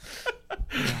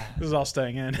This is all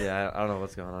staying in. Yeah, I don't know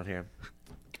what's going on here.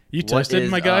 You toasted,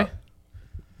 my guy?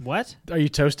 What? Are you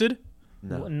toasted?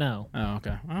 No. No. Oh,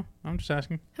 okay. Well, I'm just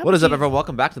asking. What is up, everyone?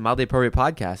 Welcome back to the Mildly Appropriate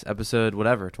Podcast, episode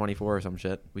 24 or some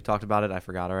shit. We talked about it. I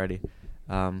forgot already.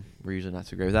 We're usually not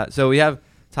so great with that. So we have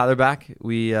Tyler back.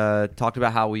 We talked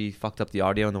about how we fucked up the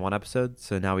audio in the one episode,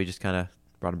 so now we just kind of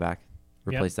brought him back,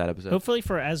 replaced that episode. Hopefully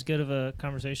for as good of a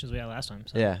conversation as we had last time.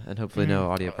 So. Yeah, and hopefully no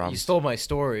audio problems. You stole my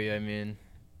story. I mean,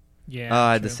 yeah.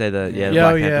 I had to say the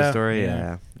Black Panther story.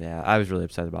 Yeah, I was really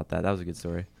upset about that. That was a good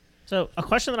story. So a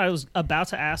question that I was about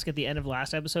to ask at the end of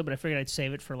last episode, but I figured I'd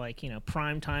save it for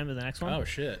prime time of the next one. Oh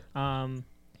shit.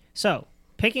 So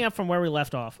picking up from where we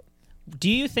left off, do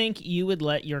you think you would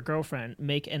let your girlfriend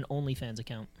make an OnlyFans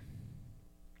account?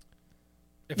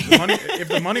 If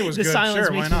the money was The good, silence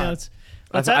sure, why makes me not? notes.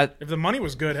 What's that? If the money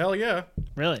was good, hell yeah.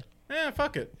 Really? Yeah,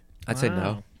 fuck it. I'd say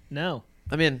no. No.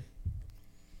 I mean,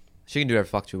 she can do whatever the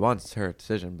fuck she wants. It's her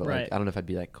decision, but Right. I don't know if I'd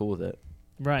be cool with it.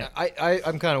 Right.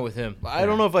 I'm kind of with him. I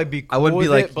don't know if I'd be. Cool I wouldn't be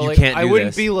with like, it, but you can't I do wouldn't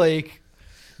this. be like,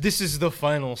 this is the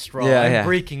final straw. Yeah, I'm yeah.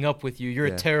 breaking up with you. You're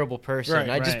a terrible person. Right,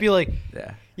 I'd just right. be like,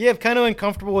 Yeah. I'm kind of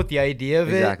uncomfortable with the idea of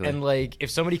Exactly. it, and like, if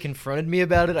somebody confronted me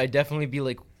about it, I'd definitely be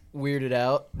like weirded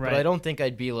out. Right. But I don't think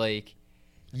I'd be like,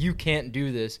 you can't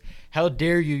do this. How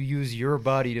dare you use your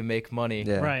body to make money?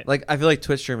 Yeah. Right. Like, I feel like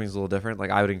Twitch streaming is a little different.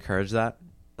 Like, I would encourage that.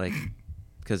 Like,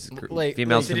 because Like-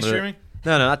 females Titty can streaming?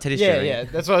 No, not titty Yeah, streaming. yeah.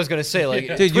 That's what I was gonna say. Like,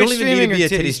 Dude, you Twitch don't even need streaming to be or a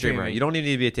titty streaming? streamer. You don't even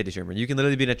need to be a titty streamer. You can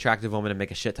literally be an attractive woman and make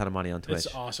a shit ton of money on Twitch.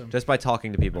 It's awesome. Just by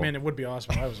talking to people. I mean, it would be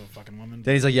awesome if I was a fucking woman.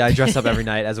 Then he's like, yeah, I dress up every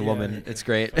night as a Yeah. woman. It's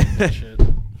great. Shit.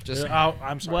 Just Oh,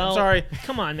 I'm sorry. Well, I'm sorry.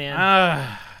 come on,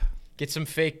 man. get some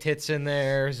fake tits in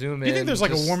there. Zoom in. Do you think there's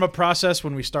like just- a warm up process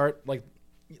when we start? Like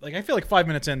I feel like 5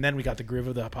 minutes in, then we got the groove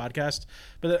of the podcast.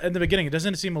 But in the beginning, it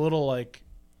doesn't seem a little like,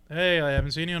 hey, I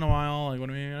haven't seen you in a while. Like, what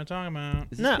are we gonna talk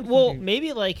about? No, well,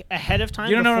 maybe like ahead of time.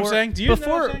 You don't know what I'm before- saying? Do you know what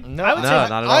before, I'm saying? No, I would No, say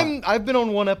not at all. I've been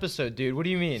on one episode, dude. What do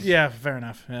you mean? Yeah, fair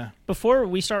enough. Yeah. before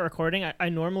we start recording, I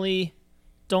normally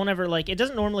don't ever it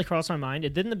doesn't normally cross my mind.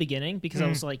 It did in the beginning because I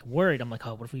was like worried. I'm like,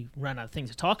 oh, what if we run out of things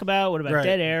to talk about? What about Right.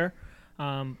 dead air?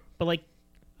 But like,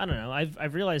 I don't know.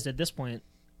 I've realized at this point,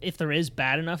 if there is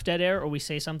bad enough dead air or we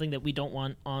say something that we don't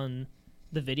want on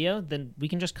the video, then we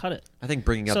can just cut it. I think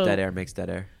bringing up So- dead air makes dead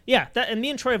air. Yeah, and me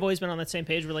and Troy have always been on that same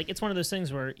page. We're like, it's one of those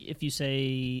things where if you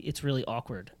say it's really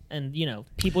awkward, and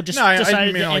people just No, I decided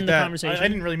didn't mean to it like end the that. conversation. I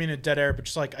didn't really mean it dead air, but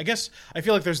just like I guess I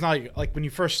feel like there's not like when you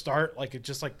first start, like it's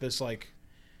just like this like,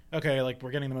 okay, like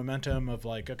we're getting the momentum of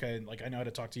like, okay, like I know how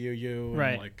to talk to you, and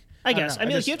Right. like I don't guess. know. I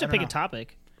mean, just- you have to I don't pick a know.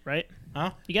 topic, right?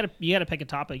 Huh? You gotta pick a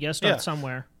topic. You gotta start Yeah.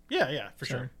 somewhere. Yeah, for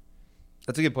So- sure.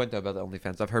 That's a good point, though, about the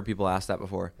OnlyFans. I've heard people ask that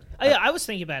before. Yeah, I was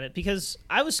thinking about it because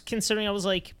I was considering. I was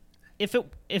like, if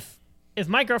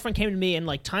my girlfriend came to me and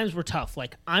like times were tough,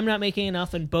 like I'm not making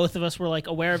enough, and both of us were like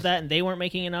aware of that, and they weren't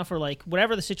making enough, or like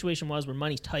whatever the situation was, where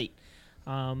money's tight.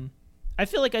 I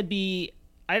feel like I'd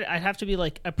have to be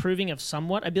like approving of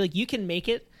somewhat. I'd be like, you can make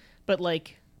it, but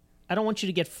like I don't want you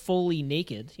to get fully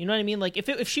naked. You know what I mean? Like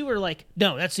if she were like,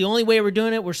 no, that's the only way we're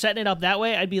doing it. We're setting it up that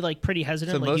way. I'd be like pretty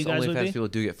hesitant. So like most you guys would OnlyFans be. people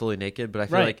do get fully naked, but I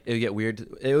feel Right. like it would get weird.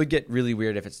 It would get really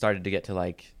weird if it started to get to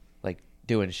like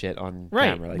doing shit on Right.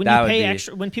 camera. Like, when that you would pay be,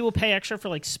 extra, when people pay extra for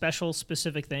like special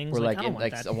specific things, or like I like don't in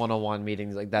want like that. one-on-one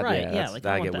meetings like that. Right, Yeah, yeah, like,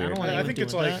 I that don't get want that. I weird. don't want I anyone think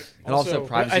it's doing like that. And also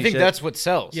privacy I think shit. that's what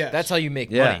sells. Yes. That's how you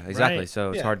make Yeah, money. exactly. Right. So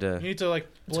it's Yeah. hard to. You need to like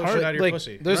blow hard- shit out of your like,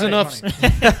 pussy. there's Right. enough- Money.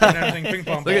 And everything, ping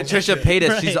pong Look at balls and Trisha shit. Paytas.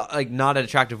 Right. She's like not an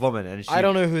attractive woman, and she, I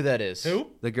don't know who that is. Who?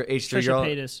 the H3 Trisha girl,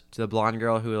 Paytas. to the blonde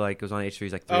girl who like was on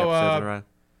H3's like 3 Oh, episodes in a row.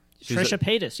 She's Trisha a-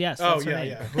 Paytas, yes. Oh That's her yeah, name.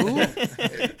 yeah.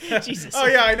 Who? Jesus. Oh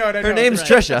yeah, I know it. I know Her it. name's Right.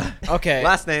 Trisha. Okay.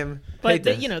 Last name. But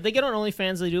they, Paytas. they get on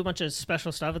OnlyFans. They do a bunch of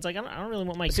special stuff. It's like I don't really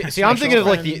want my. See, I'm thinking of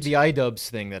like girlfriend- the iDubbbz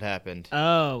thing that happened.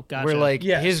 Oh, gotcha. Where like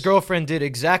Yes. his girlfriend did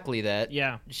exactly that.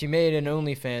 yeah, She made an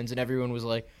OnlyFans and everyone was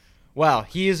like, wow,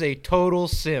 he is a total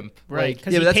simp. right. Like,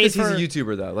 Because Yeah, but that's paid because for. he's a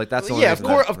YouTuber though. Like that's the only yeah, of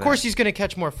reason course, that- of course, he's gonna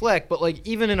catch more flack. But like,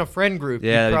 even in a friend group,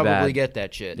 Yeah, you'd that'd be probably bad. get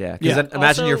that shit. Yeah, because Yeah.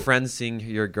 imagine your Also- friends seeing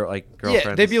your girlfriend.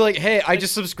 Yeah, they'd be like, "Hey, I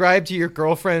just subscribed to your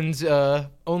girlfriend's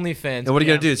OnlyFans. and what are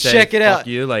you gonna do? Say, Check it fuck out."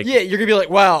 You like, Yeah, you're gonna be like,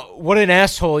 "Wow, what an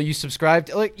asshole! You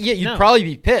subscribed." Like, yeah, you'd No. probably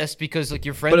be pissed because like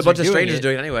your friends. but a bunch are of doing strangers it,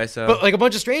 doing it anyway. So, But like a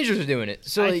bunch of strangers are doing it.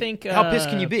 So I like, think, how pissed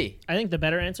can you be? I think the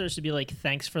better answer is to be like,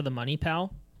 "Thanks for the money,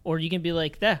 pal," or you can be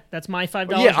like, that's my $5."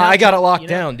 Yeah, I got it locked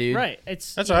down, dude. Right.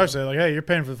 It's That's what I would say. Like, hey, you're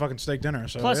paying for the fucking steak dinner.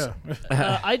 So Plus,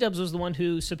 yeah. iDubbbz was the one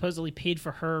who supposedly paid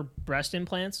for her breast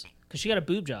implants because she got a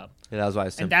boob job, yeah, that was why I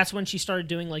assumed. and that's when she started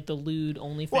doing like the lewd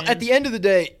OnlyFans. Well, at the end of the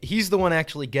day, he's the one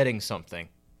actually getting something,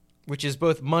 which is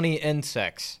both money and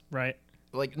sex. right?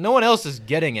 like no one else is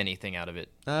getting anything out of it.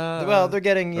 Well, they're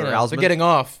getting they're getting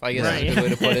off. I guess Right. is a good way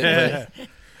to put it. But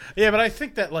Yeah, but I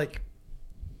think that like,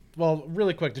 well,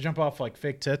 really quick to jump off like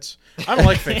fake tits. I don't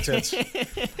like fake tits.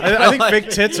 I think fake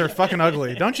tits are fucking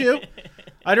ugly. Don't you?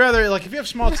 I'd rather like if you have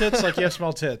small tits, like you have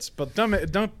small tits, but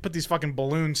don't put these fucking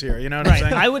balloons here. You know what I'm Right.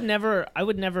 saying? I would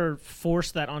never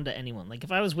force that onto anyone. Like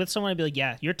if I was with someone, I'd be like,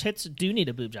 yeah, your tits do need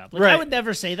a boob job. Like Right. I would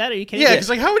never say that. Are you kidding Yeah, me? because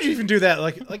like, how would you even do that?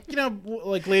 Like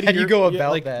lady, How do you you're- go yeah,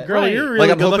 about like, that? Girl, Right. you're really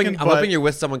Like I'm good hoping looking, I'm but hoping you're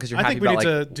with someone because you're I happy think we about need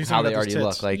like to do how something they about those already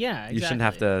tits. look. Like Yeah, you shouldn't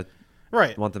have to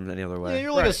right. want them any other way. yeah,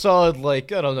 you're like Right. a solid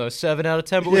like I don't know 7 out of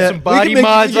 10, but Yeah, with some we body can make-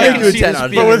 mods, yeah, I you can can see do a this 10 out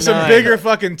of being But with some 9. bigger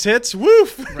fucking tits,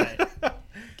 woof. Right.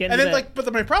 Get And into then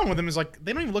that. my problem with them is like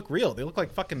they don't even look real. They look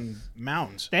like fucking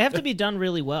mounds. They have to be done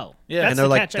really well. Yeah. That's and they're the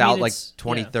like catch. I mean, like it's-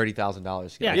 $20,000, yeah.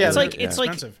 $30,000. Yeah, Yeah, it's they're- like it's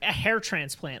like expensive. a hair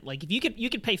transplant. Like if you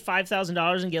could pay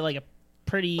 $5,000 and get like a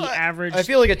pretty average. I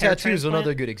feel like a hair tattoo is transplant.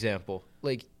 another good example.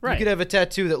 Like Right. you could have a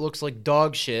tattoo that looks like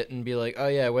dog shit and be like, oh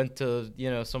yeah, I went to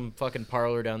some fucking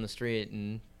parlor down the street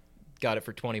and got it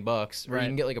for $20. Or Right. you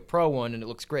can get like a pro one and it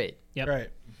looks great. Yep. Right.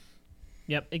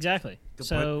 Yep. Exactly.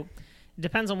 So it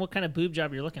depends on what kind of boob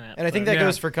job you're looking at. And I think but- that Yeah.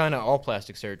 goes for kind of all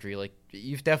plastic surgery. Like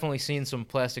you've definitely seen some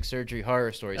plastic surgery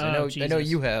horror stories. I Oh, know Jesus.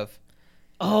 you have.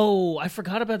 Oh, I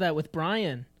forgot about that with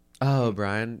Brian. Oh,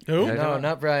 Brian. Who? Yeah, No,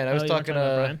 not Brian. I was Oh, you weren't talking talking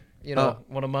about to Brian?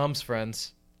 one of Mom's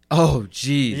friends. Oh,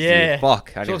 jeez. Yeah. Dude,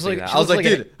 fuck. I She didn't looks think like- that. she I was looks like,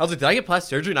 like dude. I was like, did I get plastic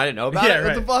surgery and I didn't know about Yeah, it?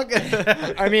 right. What the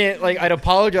fuck? I mean, like I'd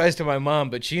apologize to my mom,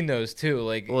 but she knows too.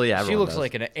 Like, Well, yeah, she everyone looks does.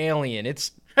 like an alien.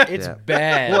 It's Yeah.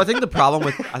 bad. Well, I think the problem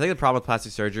with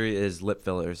plastic surgery is lip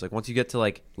fillers. Like once you get to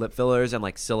like lip fillers and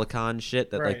like silicone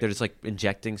shit that Right. like they're just like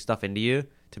injecting stuff into you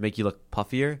to make you look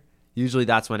puffier. Usually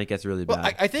that's when it gets really Well,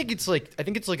 bad. I think it's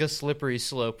like a slippery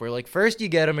slope where like first you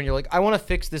get them and you're like, I want to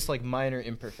fix this like minor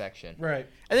imperfection, Right.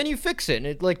 and then you fix it and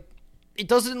it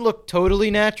doesn't look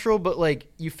totally natural, but like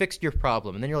you fixed your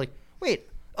problem, and then you're like, wait,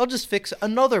 I'll just fix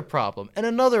another problem and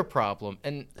another problem,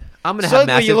 and I'm gonna have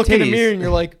suddenly massive you look in the titties. mirror and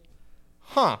you're like,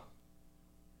 huh,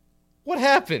 what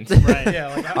happened? Right. Yeah,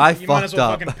 like I you might as fucked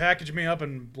well up. fucking package me up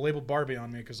and label Barbie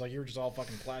on me because like you were just all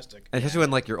fucking plastic. And especially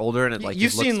when like you're older and it like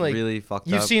You've just looks seen, like- really fucked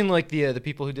You've up. seen like the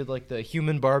people who did like the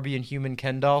human Barbie and human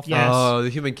Ken doll thing? Yes. Oh, the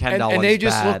human Ken and, doll and one's they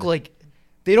just bad. look like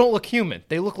they don't look human.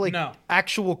 They look like No.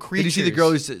 actual Did creatures. you see the girl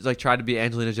who's like tried to be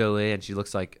Angelina Jolie and she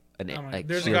looks like an Oh my- like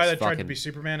There's she a guy looks that tried to fucking- be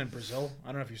Superman in Brazil. I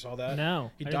don't know if you saw that. No,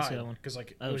 he I didn't see died that one. because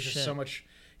like it Oh, was just shit. so much.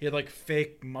 He had like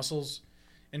fake muscles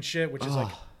and shit, which is like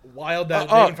Oh. wild that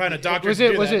they didn't find a doctor. Was to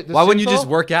it? do Was that. it? the Why wouldn't you synthol? just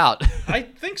work out? I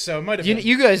think so. It might have You, been.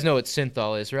 you guys know what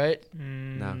synthol is, right?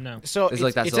 No. So Is it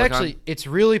like that it's silicone? actually it's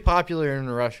really popular in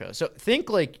Russia. So think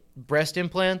like breast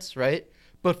implants, right?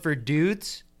 But for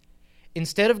dudes,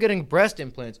 instead of getting breast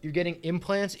implants, you're getting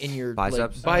implants in your like,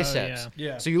 Biceps? biceps. Oh,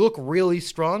 yeah. So you look really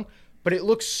strong, but it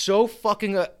looks so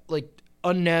fucking like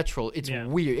unnatural. It's Yeah.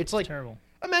 weird. It's like Terrible.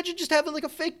 imagine just having like a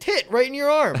fake tit right in your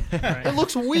arm. It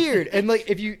looks weird. And like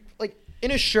if you like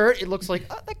in a shirt, it looks like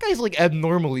that guy's like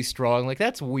abnormally strong. Like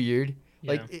that's weird.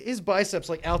 Like Yeah. his biceps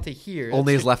like out to here.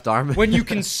 Only That's his left arm. when you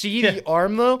can see the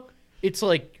arm though, it's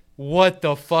like what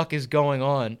the fuck is going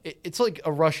on? It's like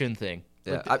a Russian thing.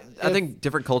 yeah, Like, I think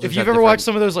different cultures. if you've have ever different- watched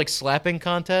some of those like slapping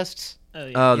contests, Oh,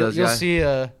 yeah. Oh, you'll, those you'll guys.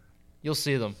 see you'll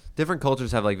see them. different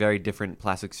cultures have like very different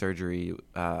plastic surgery.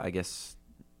 I guess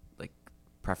like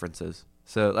preferences.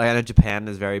 So like I know Japan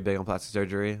is very big on plastic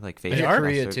surgery, like facial They are? plastic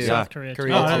Korea, surgery. too. Yeah. South Korea.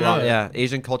 Korea too. Oh, I A didn't know lot, that. yeah,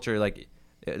 Asian culture like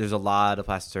there's a lot of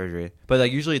plastic surgery, but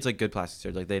like usually it's like good plastic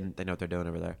surgery. Like they know what they're doing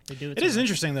over there. They do It is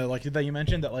interesting though, like that you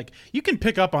mentioned that like you can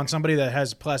pick up on somebody that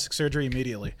has plastic surgery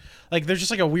immediately. Like there's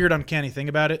just like a weird uncanny thing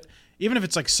about it, even if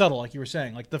it's like subtle, like you were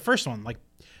saying. Like the first one, like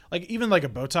even like a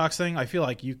Botox thing, I feel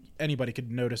like anybody could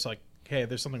notice like, hey,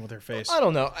 there's something with her face. I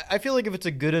don't know. I feel like if it's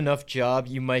a good enough job,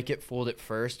 you might get fooled at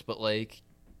first, but like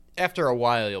after a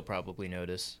while, you'll probably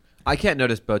notice. I can't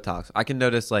notice Botox. I can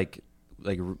notice like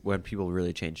when people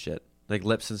really change shit, like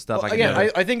lips and stuff. Well, I can again,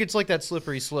 notice. I think it's like that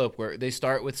slippery slope where they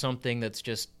start with something that's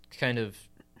just kind of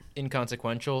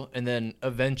inconsequential, and then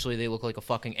eventually they look like a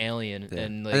fucking alien. Yeah.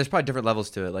 And like, there's probably different levels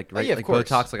to it. Like right, yeah, of like course.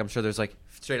 Botox. Like I'm sure there's like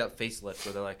straight up facelifts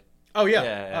where they're like Oh yeah.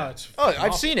 Yeah. It's oh, I've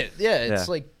awful. seen it. Yeah, it's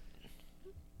Yeah. like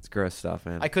it's gross stuff,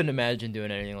 man. I couldn't imagine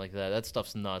doing anything like that. That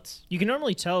stuff's nuts. You can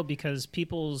normally tell because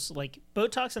people's like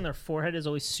Botox in their forehead is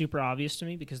always super obvious to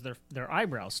me because their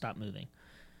eyebrows stop moving.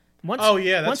 Once, Oh,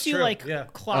 yeah, that's once you true. like Yeah.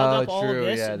 clog up all of true,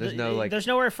 this, yeah, there's no, like- there's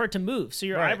nowhere for it to move, so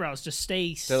your Right. eyebrows just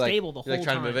stay They're, like, stable the you're, whole like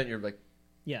trying time. to move it, and you're like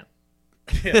Yeah,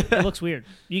 It looks weird.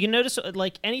 You can notice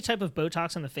like any type of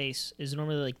Botox on the face is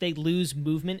normally like they lose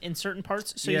movement in certain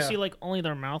parts, so you Yeah. see like only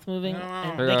their mouth moving, Oh,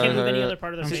 wow. and they can't move any other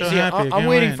part of their I'm face. so See, happy. I I'm can't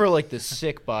waiting wait. for like the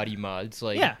sick body mods,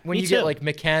 like Yeah, when me you get too. like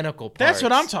mechanical parts. That's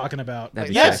what I'm talking about. That'd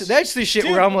be Yes. sick. That's the shit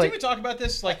Dude, where I'm did like, we talk about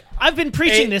this? Like I've been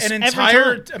preaching this an every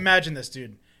entire. time. Imagine this,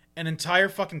 dude. An entire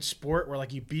fucking sport where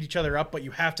like you beat each other up, but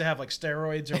you have to have like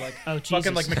steroids or like Oh,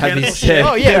 fucking like Jesus. That'd be mechanical sick. shit.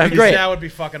 Oh, yeah, it'd be great. That would be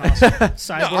fucking awesome.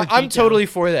 Cyborg no, I'm beatdown. totally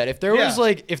for that. If there was Yeah.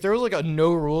 like a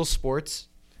no rules sports,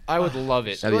 I would love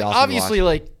it. That'd be Like, awesome to obviously, watch.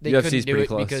 like they UFC's couldn't do pretty it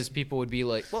close. because people would be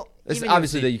like, well, It's even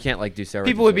obviously UFC that you can't like do steroids.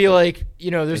 people would be but like, you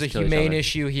know, there's a They kill each humane other.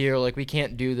 issue here, like we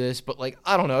can't do this, but like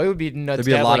I don't know, it would be nuts. There'd to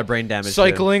be a have, lot like, of brain damage, too.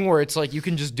 Cycling where it's like you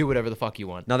can just do whatever the fuck you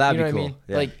want. No, that'd you know be what I cool. mean?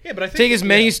 Yeah. Like Yeah, but I think take as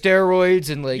many yeah. steroids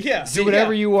and like Yeah, do see,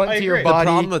 whatever yeah, you want I to your agree. The body.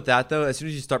 problem with that though, as soon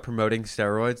as you start promoting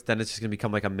steroids, then it's just gonna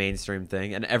become like a mainstream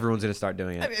thing, and everyone's gonna start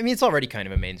doing it. I mean, it's already kind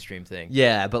of a mainstream thing.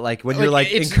 Yeah, but like when you're like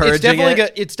it's encouraging definitely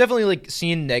it, it's definitely like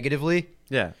seen negatively.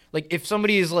 yeah, Like if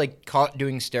somebody is like caught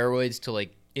doing steroids to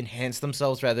like enhance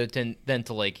themselves rather than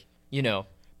to like, you know,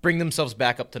 bring themselves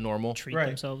back up to normal. treat Right.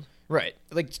 themselves. Right.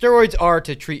 Like steroids are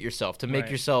to treat yourself, to make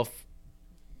Right. yourself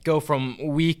go from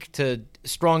weak to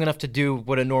strong enough to do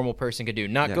what a normal person could do.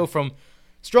 Not Yeah. go from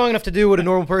strong enough to do what a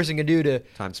normal person can do to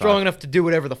Times strong five. enough to do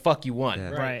whatever the fuck you want.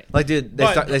 Yeah. Right. like dude, they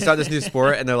But- start this new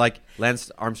sport, and they're like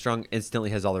Lance Armstrong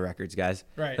instantly has all the records, guys.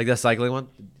 Right. Like that cycling one.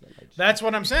 That's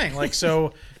what I'm saying. Like,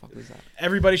 so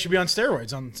everybody should be on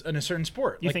steroids in a certain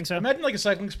sport. You Like, think so? Imagine like a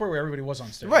cycling sport where everybody was on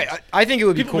steroids. Right. I think it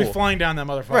would be People cool. be flying down that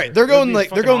motherfucker. Right. They're It would going be like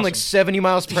fucking like awesome. 70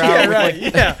 miles per hour. Yeah, with, right.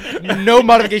 like, Yeah. no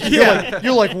modification. Yeah.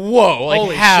 You're like, whoa. Like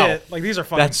Holy how? shit. Like these are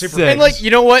fucking That's super. sick. And like,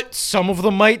 you know what? Some of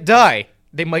them might die.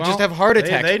 They might just Well, have heart they-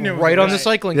 attacks they knew right it, on the right.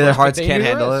 cycling Yeah, their course, but hearts they can't knew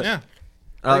handle was. it. Yeah.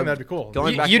 I think that'd be cool.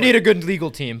 Going back You to- need a good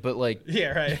legal team, but like, Yeah.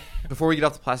 Right. Before we get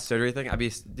off the plastic surgery thing,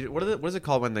 dude, what is it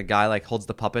called when the guy like holds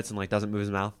the puppets and like doesn't move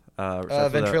his mouth?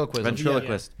 Ventriloquism.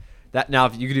 Ventriloquist. That now,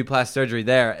 if you could do plastic surgery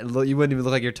there, you wouldn't even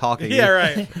look like you're talking. Yeah.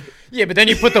 Right. yeah, but then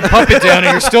you put the puppet down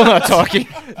and you're still not talking.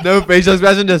 No facial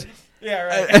expression, just Yeah.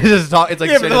 Right. it's just talk. It's like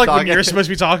Yeah, straight but up like when talking. you're supposed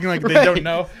to be talking, like they Right. don't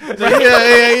know. It's like,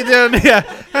 yeah, you doing? Yeah.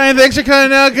 Hey, thanks for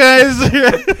coming out, guys.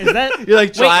 Is that You're like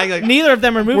Wait, trying. Like neither of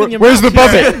them are moving. your Where's the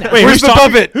mouth. puppet? Wait, Where's who's the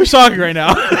talking? puppet? Who's talking right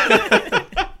now?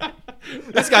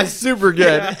 this guy's super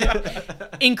good.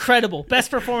 Incredible, best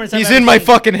performance. I've He's ever in my seen.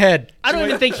 fucking head. I don't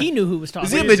even think he knew who was talking.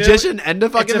 Is he a What he's magician and a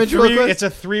fucking ventriloquist? It's a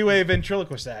three-way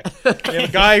ventriloquist act. You have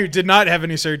a guy who did not have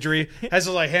any surgery has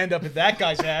his like hand up at that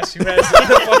guy's ass who has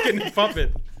the fucking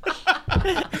puppet.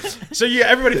 So yeah,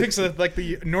 everybody thinks that like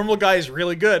the normal guy is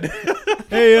really good.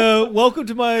 Hey, welcome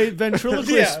to my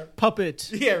ventriloquist Yeah. puppet.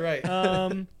 Yeah,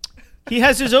 right. He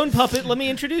has his own puppet. Let me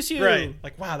introduce you. Right.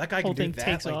 Like wow, that guy Whole can thing do that.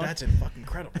 takes Like off. that's fucking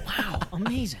incredible. Wow,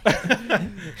 amazing.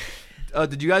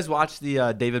 Did you guys watch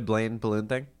the David Blaine balloon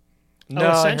thing? No,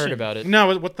 I Ascension. heard about it.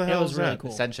 No, what the It hell was is really that?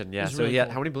 cool. Ascension, yeah. was So really he had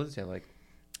cool. how many balloons? He had like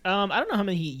I don't know how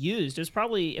many he used. It was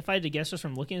probably, if I had to guess just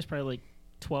from looking, it's probably like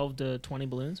 12 to 20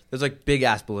 balloons. there's like big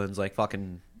ass balloons, like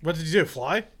fucking. What did you do?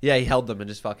 Fly? Yeah, he held them and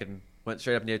just fucking went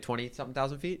straight up near 20-something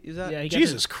thousand feet. Is that? Yeah, he got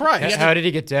Jesus Christ! How did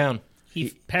he get down? he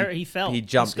fell. He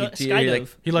jumped. He He like,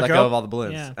 skydove. He let let go? go of all the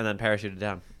balloons Yeah. and then parachuted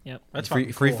down. Yep. That's free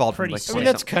fucking free cool. fall from Pretty like sick. I mean,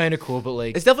 20 that's kind of cool, but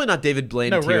like, It's definitely not David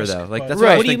Blaine No tier risk, though. Like but- that's Right.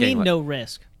 what I was What do you thinking. mean, like, no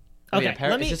risk? I mean, Okay,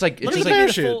 let me. it's just like let it's me just give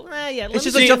like you the full, yeah, let It's me just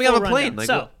like give you jumping the off a full plane, rundown. like,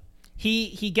 so what-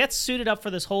 he gets suited up for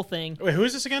this whole thing. Wait, who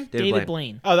is this again? David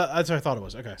Blaine. Oh, that's what I thought it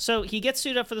was. Okay. So he gets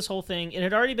suited up for this whole thing. It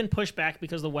had already been pushed back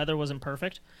because the weather wasn't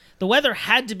perfect. The weather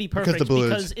had to be perfect the balloons.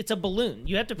 because it's a balloon.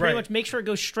 You have to pretty Right. much make sure it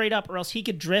goes straight up, or else he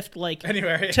could drift like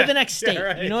Anywhere, to yeah. the next state. Yeah,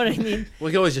 right. You know what I mean? Well,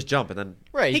 he could always just jump and then.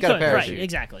 right, He he's got a could, right? parachute.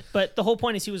 Exactly. But the whole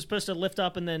point is he was supposed to lift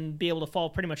up and then be able to fall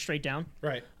pretty much straight down.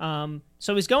 Right.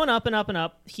 So he's going up and up and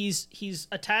up. He's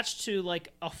attached to like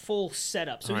a full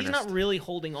setup, so he's Harnessed. not really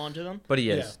holding on to them. But he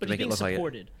is Yeah. to But he's make it being look like it.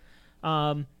 supported.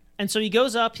 And so he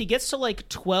goes up, he gets to like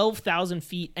 12,000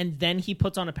 feet, and then he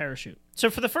puts on a parachute. So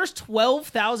for the first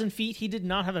 12,000 feet, he did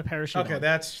not have a parachute Okay, on.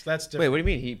 that's different. Wait, what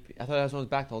do you mean? I thought that was on his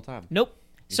back the whole time. Nope.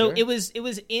 So sure? it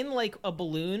was in like a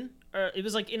balloon, or it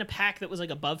was like in a pack that was like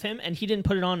above him, and he didn't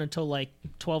put it on until like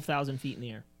 12,000 feet in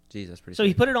the air. Jeez, that's pretty. So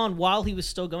he sick. put it on while he was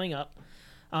still going up.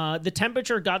 The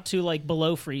temperature got to like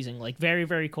below freezing, like very,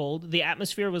 very cold. The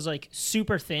atmosphere was like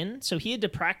super thin, so he had to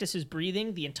practice his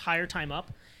breathing the entire time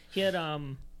up. He had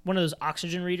one of those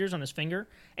oxygen readers on his finger,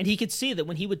 and he could see that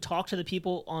when he would talk to the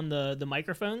people on the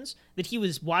microphones, that he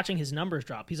was watching his numbers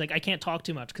drop. He's like, I can't talk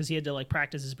too much because he had to like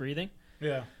practice his breathing.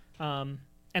 Yeah.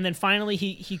 And then finally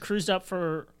he cruised up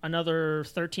for another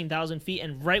 13,000 feet,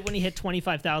 and right when he hit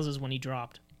 25,000 is when he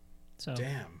dropped. So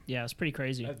Damn. yeah, it's pretty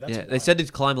crazy. That's Yeah, they wild. said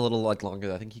he'd climb a little like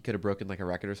longer. I think he could have broken like a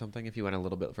record or something if he went a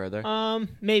little bit further.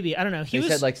 Maybe I don't know. He They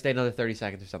was said like stay another 30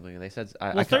 seconds or something. And they said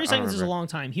well, I 30 don't seconds is a remember. long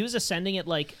time. He was ascending at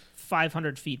like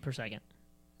 500 feet per second.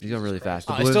 He's going really fast.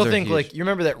 The I balloons still are think huge. like you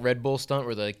remember that Red Bull stunt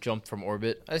where they like jumped from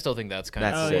orbit. I still think that's kind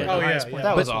That's of sick. the Oh, yeah, highest yeah. point.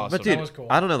 That was but, awesome. But dude, That was cool.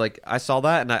 I don't know. Like I saw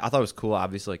that and I thought it was cool.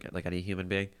 Obviously, like any human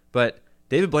being. But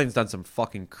David Blaine's done some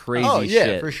fucking crazy Oh yeah,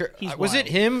 shit. for sure. He's Was it wild.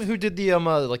 him who did the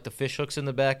like the fish hooks in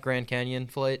the back Grand Canyon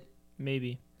flight?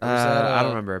 Maybe. Or was that, I don't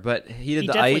remember, but he did He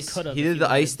the definitely ice. could have He if did he the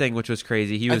ice wanted. thing, which was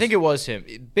crazy. He was. I think it was him.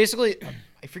 Basically,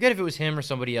 I forget if it was him or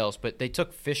somebody else, but they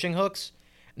took fishing hooks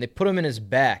and they put him in his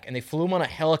back and they flew him on a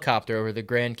helicopter over the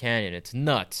Grand Canyon. It's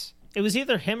nuts. It was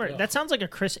either him or that sounds like a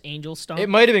Chris Angel stunt. It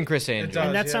might have been Chris It Angel. does.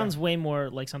 and that yeah. sounds way more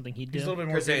like something he'd do. He's a little bit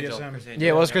more Chris Angel. BDSM. Chris Angel. Yeah,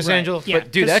 it was Chris Right. Angel. Yeah,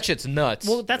 But dude, 'cause- that shit's nuts.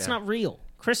 Well, that's Yeah. not real.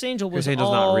 Chris Angel was Chris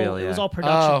Angel's not all real, it yeah. was all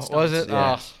production. Oh, was stunts. it? Yeah.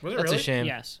 Oh, Was it that's really? a shame.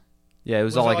 Yes. Yeah, it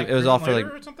was all like it was all for like.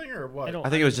 or something or what? I don't- I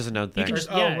think it was just a known You thing. can Or- just-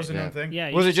 oh, yeah. it was a Yeah. known thing. Yeah.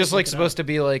 you Was it should just look like it up. supposed to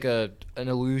be like an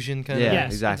illusion kind Yeah, of?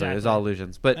 Yes, exactly. It was exactly. all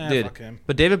illusions. But dude, fuck him.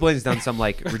 but David Blaine's done some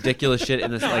like ridiculous shit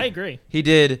in this. No, like, I agree. He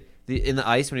did in the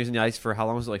ice when he was in the ice for how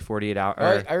long was it? Like 48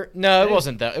 hours. No, it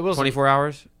wasn't that. It was 24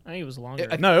 hours? I think it was longer.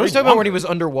 No, it Are was you talking about when longer. he was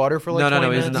underwater for like No, 20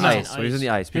 he was in minutes? the No. ice. When he was in the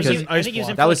ice I think because he- I I think he was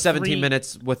in block. for that was like 17 three-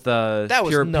 minutes with the That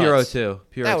was Puro nuts. 2.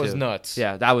 Puro That 2. was nuts.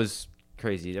 Yeah, that was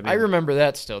crazy. I mean, I remember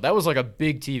that still. That was like a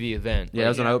big TV event. Yeah, it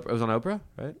was Like, on Oprah. It was on Oprah,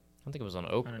 right? I don't think it was on I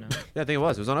Oprah. don't know. Yeah, I think it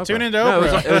was. It was on Oprah. Tune into No,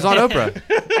 Oprah. it was on Oprah.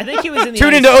 I think he was in the Tune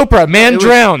ice. into Oprah. Man It was-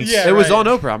 drowns. Yeah. It was right.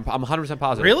 on Oprah. I'm 100%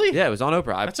 positive. Really? Yeah, it was on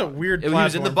Oprah. That's a weird He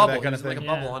was in the platform for bubble. that He kind was of in like a thing.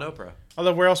 bubble Yeah. on Oprah.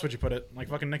 Although where else would you put it? Like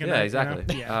fucking Nick and Yeah, Night,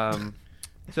 exactly. You know? Yeah.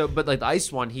 So, but like the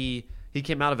ice one, he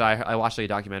came out of it. I watched like a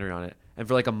documentary on it, and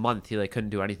for like a month, he like couldn't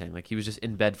do anything. Like he was just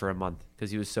in bed for a month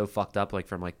because he was so fucked up, like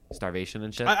from like starvation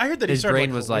and shit. I heard that he His started brain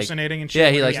like, was like hallucinating and shit. yeah,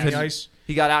 he when like was in the couldn't- ice.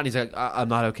 He got out and he's like, I'm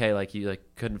not okay. Like he like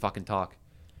couldn't fucking talk.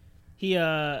 He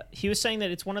was saying that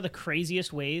it's one of the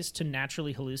craziest ways to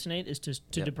naturally hallucinate is to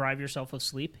Yeah. deprive yourself of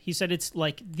sleep. He said it's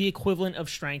like the equivalent of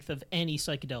strength of any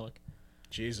psychedelic.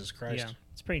 Jesus Christ. Yeah,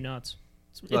 it's pretty nuts.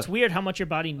 It's Look, weird how much your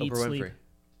body needs Oprah sleep. Winfrey.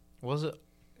 Was it?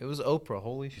 It was Oprah.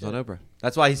 Holy It shit. was on Oprah.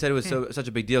 That's why he said it was such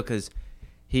a big deal because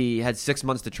he had 6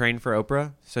 months to train for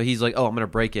Oprah. So he's like, oh, I'm gonna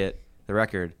break the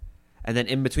record. And then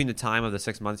in between the time of the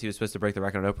 6 months he was supposed to break the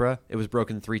record on Oprah, it was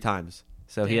broken 3 times.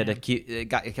 So he had to Damn. keep it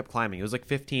kept climbing. It was like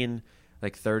 15,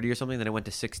 like 30 or something. Then it went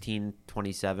to 16,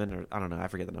 27 or I don't know. I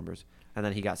forget the numbers. And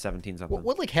then he got 17 something.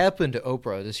 What like happened to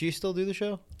Oprah? Does she still do the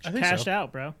show? I think Cashed so.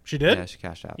 out, bro. She did? Yeah, she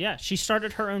cashed out. Yeah, she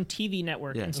started her own TV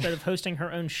network Yeah. instead of hosting her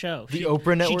own show. The She-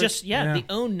 Oprah She network? just Yeah. the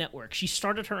OWN network. She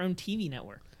started her own TV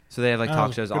network. So they have like talk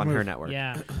Oh, shows good on her move. network.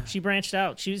 Yeah, she branched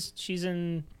out. She's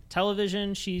in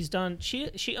television. She's done.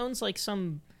 She owns like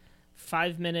some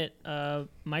 5-minute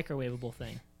microwavable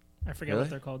thing. I forget Really? what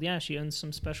they're called. Yeah, she owns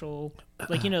some special,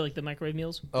 like like the microwave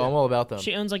meals. Oh, I'm all about them.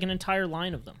 She owns like an entire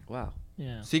line of them. Wow.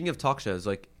 Yeah. Speaking of talk shows,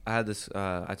 like I had this.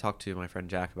 I talked to my friend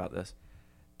Jack about this.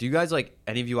 Do you guys like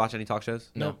any of you watch any talk shows?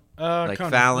 No. Like Conan, a little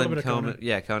Fallon, bit of Conan.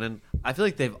 Yeah, Conan. I feel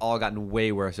like they've all gotten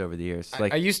way worse over the years.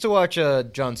 Like I used to watch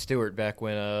Jon Stewart back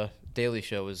when Daily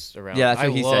Show was around. yeah, that's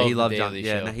what I he said. He the loved John. Daily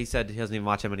Yeah, Show. no, he said he doesn't even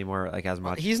watch him anymore, like as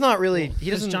much. He's not really. He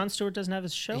Because doesn't. Jon Stewart doesn't have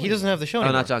his show. He doesn't have the show Oh,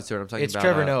 anymore. not Jon Stewart. I'm talking It's about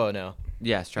Trevor Noah now.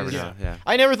 Yes, Trevor Yeah. Noah. Yeah.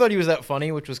 I never thought he was that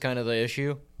funny, which was kind of the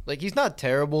issue. Like he's not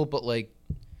terrible, but like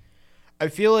I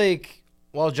feel like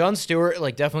while Jon Stewart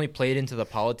like definitely played into the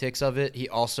politics of it, he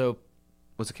also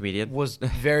Was a comedian. was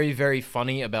very very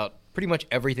funny about pretty much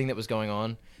everything that was going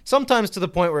on. Sometimes to the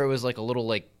point where it was like a little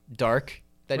like dark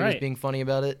that he was Right. being funny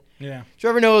about it. Yeah.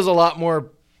 Trevor Noah is a lot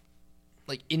more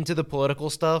like into the political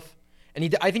stuff,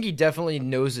 and I think he definitely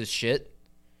knows his shit,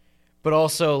 but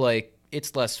also like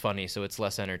it's less funny, so it's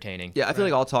less entertaining. Yeah, I feel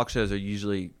like all talk shows are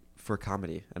usually for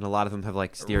comedy, and a lot of them have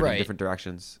like steered in Right. different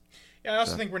directions. Yeah, I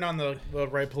also think we're not in the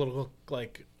right political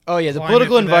like. Oh yeah, the climate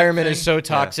political for that environment is thing. so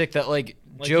toxic that like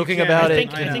Like, you joking can't- about I it.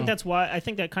 think- I think know. that's why. I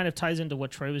think that kind of ties into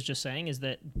what Troy was just saying. Is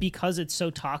that because it's so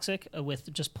toxic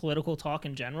with just political talk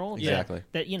in general. Yeah. Exactly.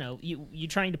 That you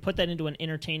trying to put that into an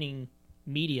entertaining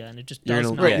media, and it just You're does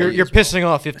gonna- not. Right, Yeah. work you're as well. pissing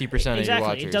off 50% of your Exactly,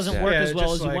 watchers. it doesn't Yeah. work Yeah, as it well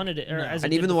just, as you like, wanted it, or no. as it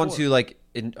And did even the ones before. who like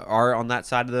are on that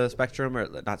side of the spectrum, or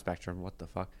not spectrum, what the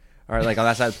fuck, or like on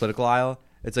that side of the political aisle,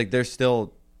 it's like they're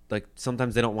still like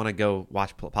sometimes they don't want to go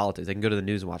watch politics. They can go to the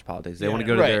news and watch politics. They Yeah. want to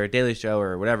go to Right. their Daily Show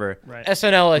or whatever. Right.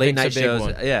 SNL, I Late think, night is a big shows,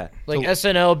 one. yeah. Like So-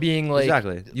 SNL being like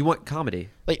exactly. You want comedy.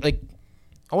 like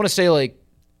I want to say like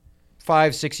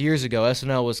 5-6 years ago,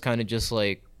 SNL was kind of just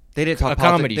like They didn't talk a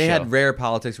politics. comedy They show. had rare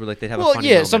politics where like they'd have a well, funny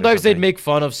yeah. moment or Sometimes they'd something. make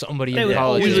fun of somebody They in would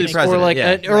politics, always Usually the or president, like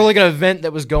yeah. or like an event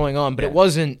that was going on, but it Yeah.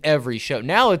 wasn't every show.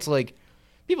 Now it's like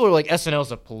people are like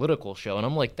SNL's a political show, and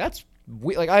I'm like that's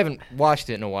I haven't watched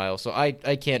it in a while, so I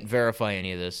can't verify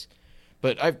any of this.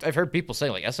 But I've heard people say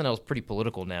like SNL is pretty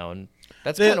political now, and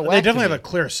that's They kind of definitely have a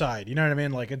clear side. You know what I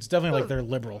mean? Like it's definitely like they're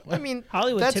liberal. I mean,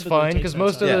 Hollywood that's typically fine takes because that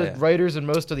most of side. the Yeah. writers and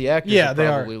most of the actors Yeah, are they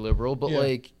are. probably liberal, but Yeah.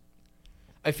 like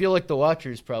I feel like the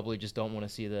watchers probably just don't want to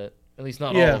see that. At least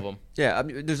not Yeah. all of them. Yeah, I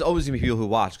mean, there's always gonna be people who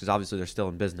watch because obviously they're still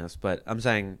in business. But I'm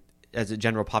saying, as a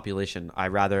general population, I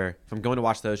rather if I'm going to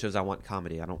watch those shows, I want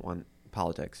comedy. I don't want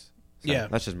politics. So Yeah.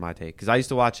 that's just my take. Because I used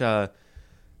to watch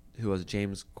who was it,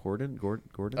 James Corden? Gordon?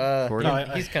 Corden?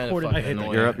 No, He's kind Gordon- of I fucking hate that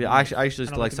annoying. Europe. Yeah, I actually used I to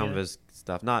don't like like some him of his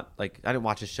stuff. Not like I didn't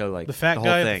watch his show like The fat whole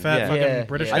guy, thing. the fat yeah. fucking Yeah.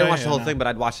 British I guy. didn't watch the whole no. thing, but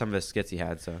I'd watch some of his skits he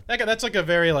had. So That's like a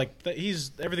very like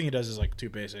he's everything he does is like too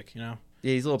basic. You know,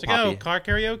 yeah, he's a little it's like poppy. car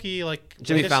karaoke. Like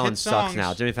Jimmy latest Fallon hit sucks songs.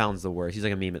 now. Jimmy Fallon's the worst. He's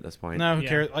like a meme at this point. No, who Yeah.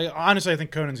 cares? Honestly, I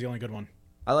think Conan's the only good one.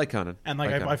 I like Conan. And like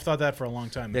Conan. I've thought that for a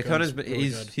long time. Yeah, Conan's really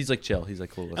he's good. he's like chill. He's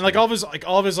like cool. And like all of his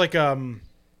what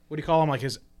do you call him? Like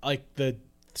his like the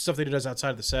stuff that he does outside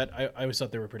of the set. I always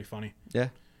thought they were pretty funny. yeah,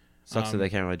 sucks that um, they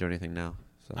can't really do anything now.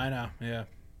 So. I know. Yeah.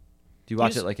 Do you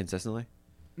watch He's- it like consistently?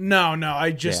 No.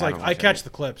 I just Yeah, I like don't I watch catch any. the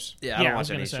clips. Yeah, Yeah, I I don't was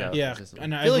watch any gonna say. show. Yeah. consistently.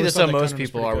 And I feel like always that's how thought that most Conan was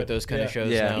people pretty are good. with those kind Yeah. of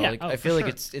shows Yeah. now. Yeah, Like oh, I for feel like sure.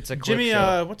 it's a quick Jimmy,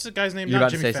 show. what's the guy's name? You're Not about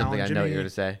to Jimmy say something. Fallon, I know what you're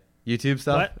Jimmy- going to say. YouTube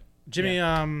stuff. What? Jimmy.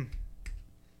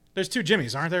 There's two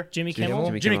Jimmys, aren't there? Jimmy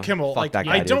Kimmel? Jimmy Kimmel. Fuck Like that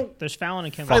guy, I dude. don't. There's Fallon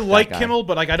and I Kimmel. that like guy. Kimmel,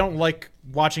 but like I don't like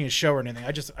watching his show or anything.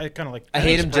 I kind of like. I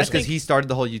hate him I just because think- he started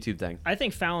the whole YouTube thing. I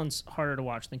think Fallon's harder to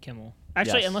watch than Kimmel.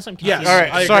 Actually, Yes. unless I'm Yes. confused. All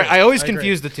right, I sorry. agree. I always I agree.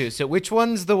 confuse the two. So which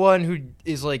one's the one who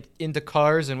is like into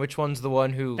cars, and which one's the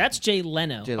one who? That's Jay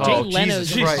Leno. Jay Jay Leno. Oh, Leno's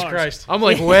Jesus in Jesus Cars. Christ. I'm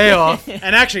like way off.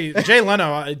 And actually, Jay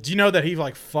Leno. Do you know that he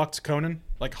like fucked Conan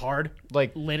like hard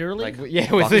Like Literally? Like,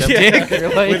 yeah, with Fuck his him. dick. Or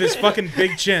like, with his fucking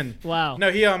big chin? Wow.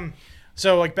 No, he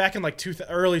So like back in like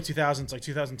early 2000s, like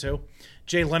 2002,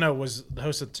 Jay Leno was the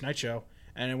host of the Tonight Show,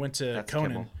 and it went to That's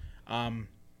Conan. Kimmel.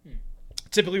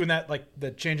 Typically, when that like the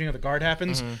changing of the guard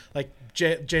happens, Mm-hmm. like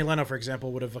Jay Leno, for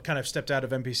example, would have kind of stepped out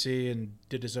of NBC and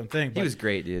did his own thing. He but was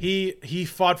great, dude. He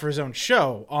fought for his own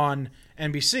show on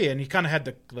NBC, and he kind of had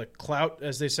the clout,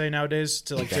 as they say nowadays,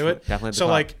 to like do it. Definitely at the So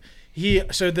top.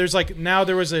 like so there's like now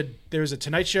there was a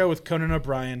Tonight Show with Conan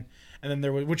O'Brien, and then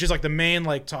there was, which is like the main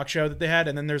like talk show that they had,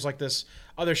 and then there's like this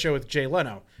other show with Jay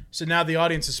Leno. So now the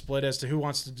audience is split as to who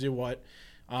wants to do what,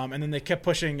 and then they kept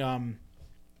pushing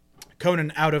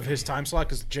Conan out of his time slot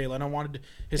because Jay Leno wanted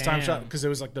his time Damn. slot because it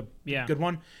was like the Yeah. good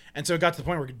one, and so it got to the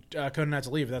point where Conan had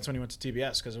to leave. That's when he went to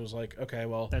TBS because it was like, okay,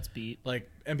 well, That's beat. like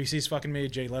NBC's fucking me,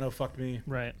 Jay Leno fucked me.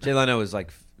 Right. Jay Leno was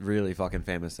like really fucking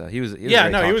famous though. He was a Yeah,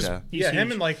 great no, he talk was. show. He's Yeah, him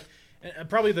huge. and like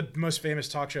probably the most famous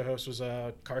talk show host was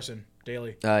Carson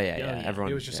Daly. Oh yeah, Yeah, yeah. yeah. Everyone.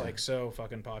 He was just yeah. like so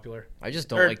fucking popular. I just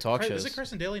don't Or like talk Is shows. it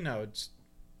Carson Daly? No, it's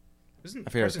isn't I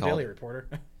forget what it's Carson called. Daly a reporter?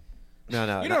 No,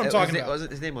 You know what I'm talking about.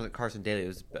 His name wasn't Carson Daly. It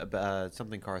was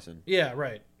something Carson. Yeah,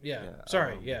 right. Yeah. Yeah,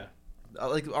 Sorry. Yeah.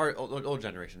 Like our old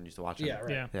generation used to watch him. Yeah. Right.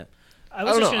 Yeah. Yeah. I I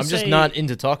was don't know. gonna I'm just say- not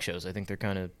into talk shows. I think they're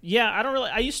kind of. Yeah, I don't really.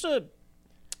 I used to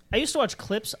watch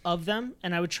clips of them,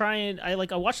 and I would try and I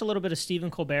watched a little bit of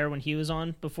Stephen Colbert when he was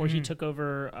on before he took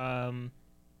over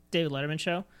David Letterman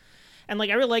show, and like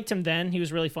I really liked him then. He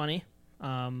was really funny,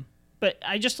 but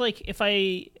I just like if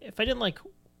I didn't like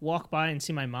walk by and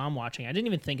see my mom watching, I didn't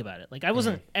even think about it. Like I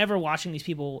wasn't ever watching these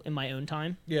people in my own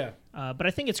time. Yeah. But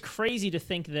I think it's crazy to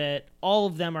think that all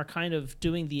of them are kind of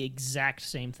doing the exact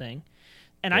same thing.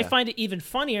 And I Yeah. find it even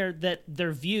funnier that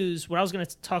their views, what I was going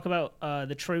to talk about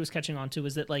that Troy was catching on to,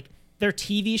 is that like their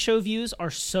TV show views are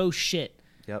so shit.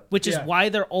 Yep. Which is Yeah. why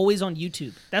they're always on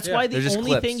YouTube. That's Yeah. why They're the just only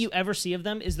clips. thing you ever see of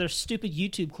them is their stupid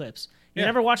YouTube clips. You're Yeah.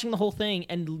 never watching the whole thing.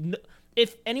 And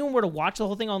if anyone were to watch the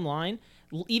whole thing online,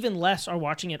 even less are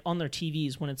watching it on their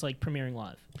TVs when it's like premiering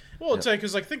live. Well, it's like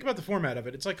because like think about the format of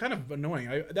it. It's like kind of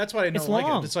annoying. That's why I don't It's like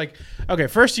long. it. It's like okay,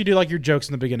 first you do like your jokes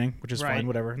in the beginning, which is Right. fine,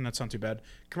 whatever, and that's not too bad.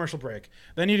 Commercial break.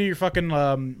 Then you do your fucking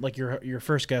like your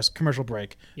first guest commercial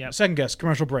break. Yep. Second guest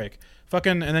commercial break.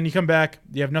 Fucking and then you come back.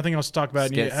 You have nothing else to talk about.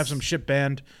 And you Skits. have some shit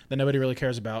band that nobody really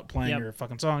cares about playing Yep. your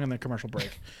fucking song, and then commercial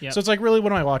break. Yep. So it's like really,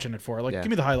 what am I watching it for? Like, Yeah. give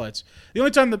me the highlights. The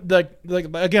only time that like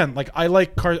again, like I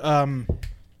like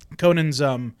Conan's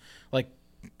like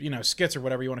skits or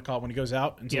whatever you want to call it when he goes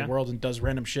out into Yeah. the world and does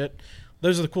random shit.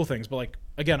 Those are the cool things. But like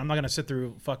again, I'm not gonna sit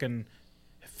through fucking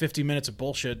 50 minutes of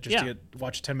bullshit just Yeah. to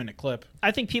watch a 10-minute clip.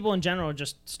 I think people in general are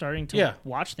just starting to Yeah.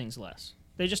 watch things less.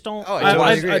 They just don't. Oh, I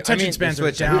totally agree. Attention I mean, spans are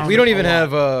switch- down. We don't a even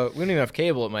lot. have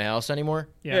cable at my house anymore,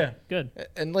 yeah, good.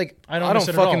 and like I I don't don't miss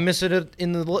it at all. fucking miss it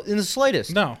in the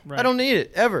slightest. No. Right. I don't need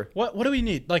it ever. What do we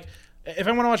need? Like If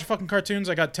I want to watch fucking cartoons,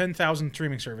 I got 10,000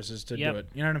 streaming services to Yep. do it.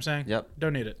 You know what I'm saying? Yep.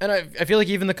 Don't need it. And I feel like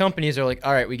even the companies are like,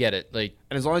 all right, we get it. Like,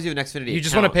 And as long as you have an Xfinity, you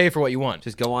just want to account, pay for what you want.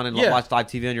 Just go on and Yeah. watch live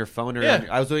TV on your phone. Or Yeah.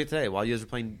 I was doing it today while you guys were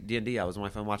playing D&D. I was on my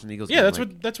phone watching the Eagles. Yeah,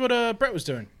 game. that's like, what Brett was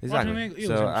doing. exactly. Watching the Eagles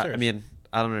So game upstairs. I mean,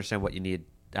 I don't understand what you need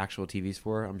actual TVs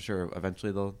for. I'm sure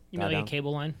eventually they'll. You die mean like down. a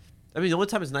cable line? I mean, the only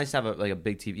time it's nice to have a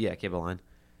big TV. Yeah, cable line.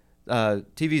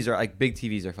 TVs are like big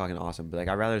TVs are fucking awesome, but like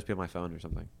I'd rather just be on my phone or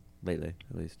something. Lately,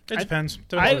 at least. It depends.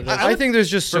 I think there's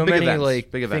just For so big many events.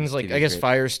 like Big events, things like TV's I guess great.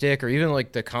 Fire Stick or even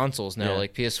like the consoles now, Yeah.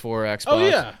 like PS4, Xbox. Oh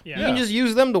yeah. Yeah. You can just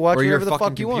use them to watch Or your whatever the fucking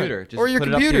fuck you computer. want. Just Or your put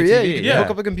it up to computer, your yeah. TV. You can Yeah. hook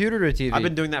up a computer to a TV. I've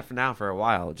been doing that for a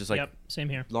while. Just like Yep, same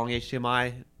here. long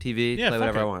HDMI TV, Yeah, play fuck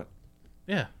whatever it. I want.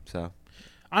 Yeah. So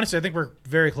Honestly, I think we're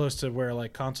very close to where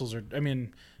like consoles are. I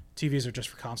mean, TVs are just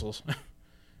for consoles.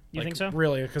 You Like, think so?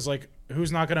 Really? Because like,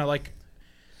 who's not gonna like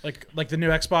the new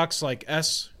Xbox like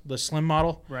S, the slim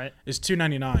model, Right. is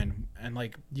 $299, and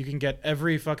like you can get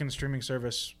every fucking streaming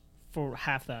service. For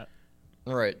half that.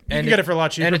 All right. You can get it for a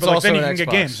lot cheaper, and it's but like, also then you an can get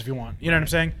Xbox. games if you want. You know what I'm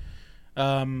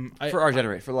saying? for our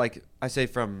generation, for like I say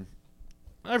from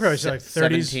I'd probably say like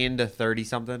 30s, 17 to 30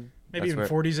 something, maybe That's even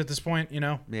where- 40s at this point. You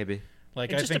know, maybe.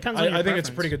 like It I just think depends on your I think it's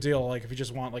a preference. pretty good deal. Like if you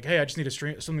just want like, hey, I just need to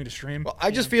stream something to stream. Well, I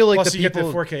just feel like Plus the you get the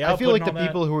people. 4K I output feel like and the all that.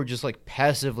 people who are just like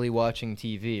passively watching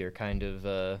TV are kind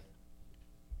of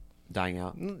Dying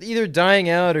out. either dying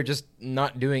out or just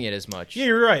not doing it as much. Yeah,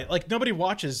 you're right. Like nobody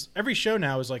watches. Every show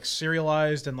now is like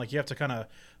serialized, and like you have to kind of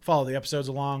follow the episodes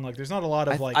along. Like there's not a lot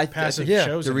of like passive yeah.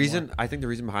 shows. The anymore. I think the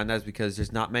reason behind that is because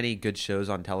there's not many good shows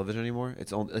on television anymore.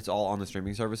 It's all on the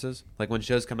streaming services. Like when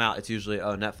shows come out, it's usually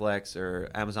Netflix or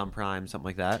Amazon Prime, something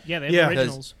like that. Yeah, they have Yeah.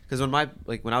 originals. Because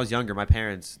when I was younger, my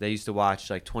parents they used to watch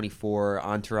like 24,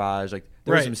 Entourage, like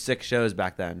there were Right. some sick shows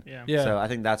back then. Yeah. Yeah. So I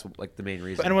think that's like the main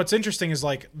reason. And what's interesting is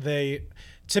like they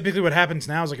typically what happens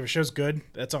now is like if a show's good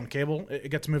that's on cable, it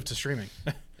gets moved to streaming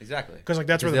Exactly. because like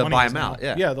that's where the they'll money buy is them now. out.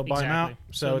 Yeah. Yeah, they'll buy them out. Exactly.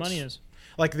 So the it's, money is.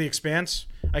 like The Expanse.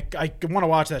 I want to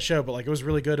watch that show, but like it was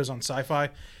really good. It was on Sci-Fi,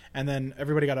 and then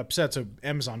everybody got upset, so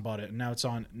Amazon bought it, and now it's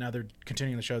on. Now they're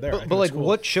continuing the show there. I But, think but that's like, cool.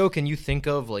 what show can you think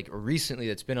of like recently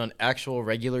that's been on actual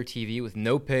regular TV with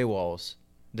no paywalls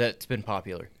that's been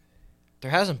popular? There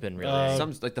hasn't been really.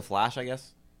 Some like The Flash, I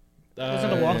guess.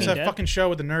 Wasn't The Walking what's that Dead? fucking show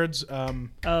with the nerds?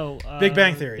 Big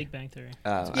Bang Theory. Big Bang Theory.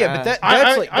 Yeah, but that's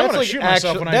I like wanna that's like shoot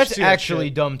myself actual, when I that's see that actually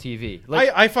shit. dumb TV.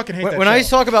 Like, I fucking hate that when show. I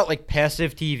talk about like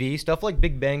passive TV stuff, like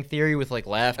Big Bang Theory with like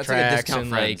laugh That's like a tracks discount and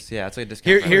Friends. like Yeah, it's like a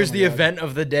discount. Friends. here's my the God. event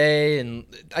of the day, and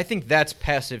I think that's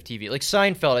passive TV. Like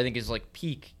Seinfeld, I think is like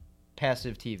peak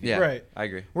passive TV. Yeah, Right. I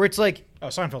agree. Where it's like Oh,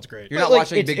 Seinfeld's great. You're not like,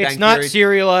 watching it's, Big it's Bang not Theory.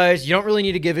 serialized. You don't really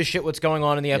need to give a shit what's going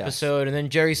on in the Yes. episode, and then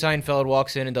Jerry Seinfeld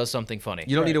walks in and does something funny.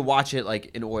 You don't Right. need to watch it like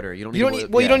in order. You don't. You don't need need, to,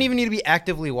 well, you yeah. don't even need to be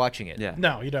actively watching it. Yeah.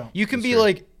 No, you don't. You can That's be true.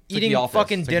 like like eating The Office.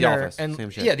 fucking It's like The dinner, Office. and Same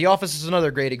shit. yeah, The Office is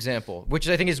another great example, which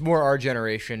I think is more our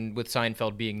generation, with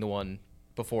Seinfeld being the one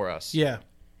before us. Yeah.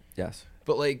 Yes.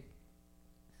 But like,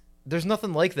 there's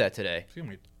nothing like that today, Excuse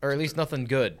me. or at least nothing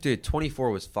good. Dude,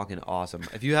 24 was fucking awesome.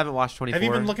 If you haven't watched 24, Have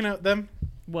you been looking at them?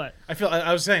 What?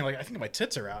 I was saying like I think my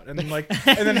tits are out, and then like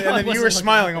I and then wasn't you were looking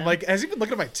smiling. at I'm like, has he been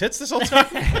looking at my tits this whole time?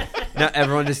 now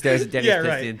everyone just stares at Danny's Yeah, tits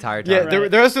right. the entire time. Yeah,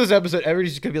 Right. the rest of this episode,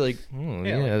 everybody's just gonna be like, oh,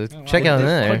 Yeah, yeah, like, check well, out they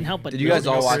that. Couldn't help but Did you guys Those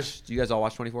all are watch? Do you guys all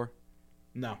watch 24?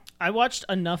 No. I watched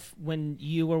enough when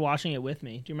you were watching it with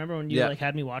me. Do you remember when you Yeah. like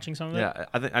had me watching some of it? Yeah,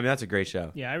 I mean that's a great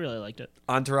show. Yeah, I really liked it.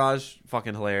 Entourage,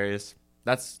 fucking hilarious.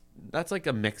 That's like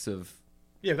a mix of.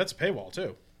 Yeah, that's a paywall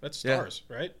too. That's Yeah. Stars,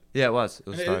 right? Yeah, it was. It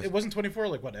was And stars. it wasn't 24,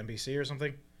 like what, NBC or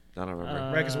something? I don't remember.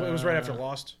 Right, because it was right after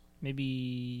Lost.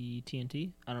 Maybe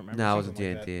TNT. I don't remember. no, it wasn't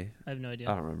something like TNT. I have no idea.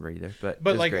 I don't remember either. But it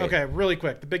But was like, great. okay, really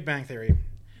quick, The Big Bang Theory.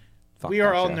 Fuck We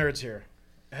are that all show. nerds here.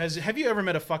 Have you ever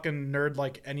met a fucking nerd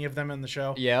like any of them in the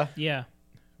show? Yeah, Yeah.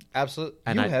 absolutely.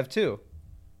 And You I- have too.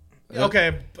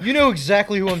 Okay. You know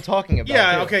exactly who I'm talking about.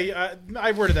 Yeah. too. Okay.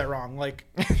 I worded that wrong. Like,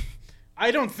 I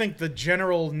don't think the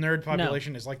general nerd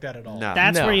population is like that at all. No.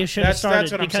 That's No. where you should have That's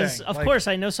started what I'm because, saying. of Like- course,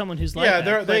 I know someone who's like Yeah,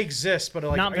 that. they but exist, but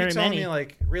like, not are very you telling many. me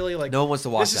like really like No one wants to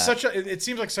watch this is that. such a? It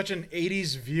seems like such an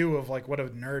 '80s view of like what a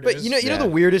nerd But is. you know Yeah. the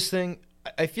weirdest thing.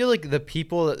 I feel like the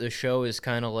people that the show is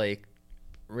kind of like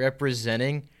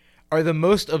representing are the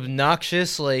most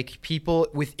obnoxious like people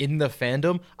within the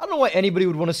fandom. I don't know why anybody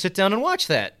would want to sit down and watch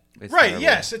that. It's right? terrible.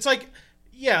 Yes. It's like,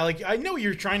 yeah, like I know what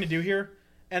you're trying to do here,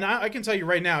 and I can tell you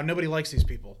right now, nobody likes these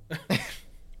people.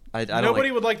 I don't Nobody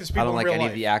like, would like this people I don't in like real any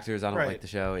life. of the actors. I don't Right. like the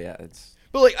show. Yeah, it's.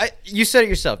 But like you said it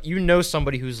yourself. You know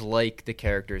somebody who's like the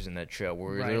characters in that show,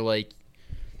 where Right. they're like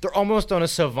they're almost on a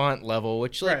savant level,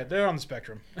 which like Right? They're on the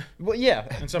spectrum. well, yeah,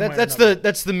 In some way or that's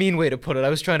another. the mean way to put it. I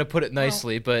was trying to put it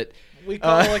nicely, but We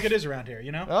call it like it is around here,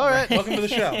 you know? All right. Welcome to the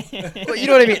show. But you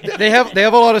know what I mean? They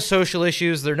have a lot of social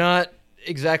issues. They're not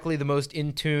exactly the most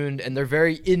in tuned, and they're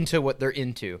very into what they're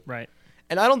into. Right.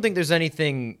 And I don't think there's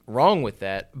anything wrong with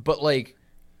that. But like,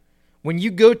 when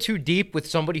you go too deep with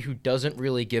somebody who doesn't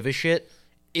really give a shit,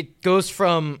 it goes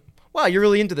from wow, you're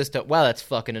really into this stuff. Wow, that's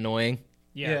fucking annoying.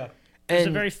 Yeah. There's a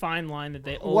And very fine line that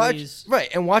they always. right,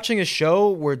 and watching a show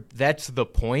where that's the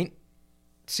point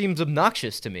seems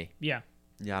obnoxious to me. Yeah.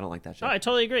 Yeah, I don't like that shit. Oh, I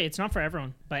totally agree. It's not for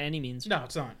everyone by any means. No,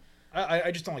 it's not.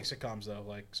 I just don't like sitcoms, though.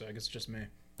 Like, so I guess it's just me.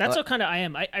 That's what kind of I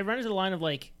am. I run into the line of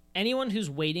like anyone who's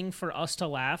waiting for us to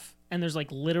laugh and there's like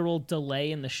literal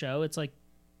delay in the show. It's like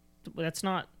it's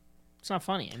not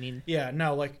funny. I mean, Yeah,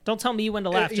 no, like... don't tell me when to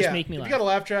laugh. Just yeah, make me if laugh. you got a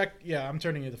laugh track, yeah, I'm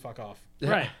turning you the fuck off.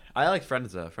 Right. I like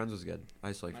Friends though. Friends was good. I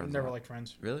used to like I've Friends. never a lot. liked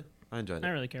Friends. Really? I enjoyed I don't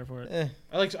it. really care for it.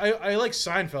 I like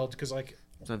Seinfeld because like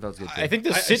Seinfeld's good too. I think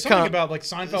the something sitcom about like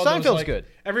Seinfeld. Seinfeld's was, like, good.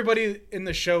 Everybody in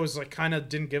the show is like kind of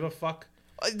didn't give a fuck.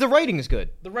 The writing is good.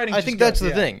 The writing's I just think good, that's the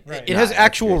yeah, thing. right. It has That's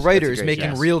actual great. That's a writers great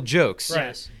making show. real jokes. Right.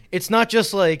 Yes. It's not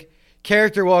just like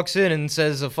character walks in and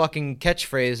says a fucking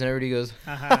catchphrase and everybody goes,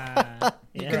 Haha.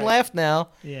 "You Yeah. can laugh now."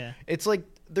 Yeah. It's like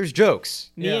there's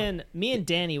jokes. Yeah. Me and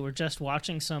Danny were just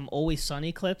watching some Always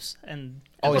Sunny clips and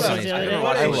Always episodes Sunny. the I other never day.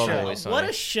 watched I it. love Show. Always What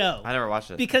a show! I never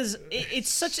watched it. Because it's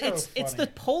such So it's the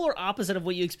funny. polar opposite of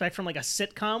what you expect from like a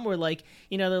sitcom where like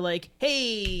they're like,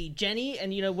 hey Jenny,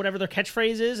 and whatever their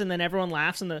catchphrase is, and then everyone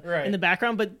laughs in the Right.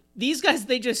 background. But these guys,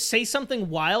 they just say something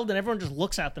wild and everyone just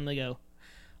looks at them. They go,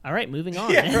 all right, moving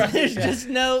on. Yeah, right, there's yeah. just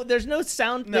there's no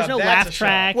sound, No, there's no that's laugh a show.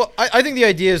 track. Well, I think the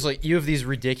idea is like you have these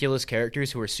ridiculous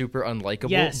characters who are super unlikable,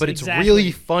 Yes, but it's exactly.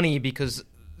 really funny because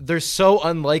they're so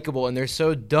unlikable and they're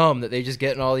so dumb that they just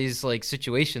get in all these like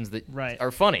situations that Right.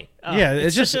 are funny. Oh, Yeah,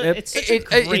 it's such just- it's such a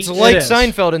great It's like It is.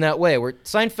 Seinfeld in that way, where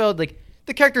Seinfeld, like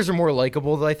the characters are more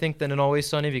likable, I think, than in Always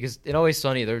Sunny, because in Always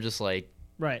Sunny they're just like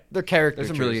right. they're characters.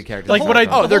 There's some really good characters. Like in what I- Seinfeld.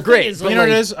 Oh, they're The whole thing great. is, You like, know what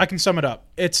it is? I can sum it up.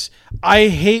 I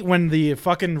hate when the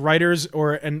fucking writers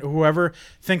and whoever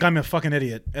think I'm a fucking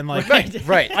idiot and like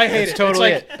Right. I hate It's it.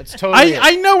 totally It's like- it. It's totally it.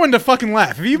 I know when to fucking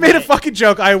laugh. If you made a Right. fucking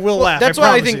joke, I will Well, laugh. that's I why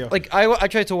I promise think you. like I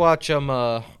tried to watch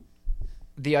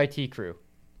the IT Crew.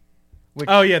 Which,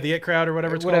 Oh yeah, the It Crowd or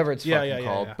whatever it's whatever called. it's yeah, fucking yeah, yeah,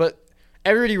 called. yeah. But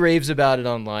everybody raves about it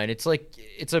online. It's like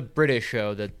it's a British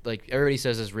show that like everybody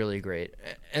says is really great.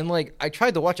 And like I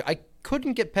tried to watch it. I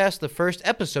couldn't get past the first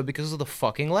episode because of the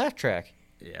fucking laugh track.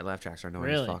 Yeah, laugh tracks are annoying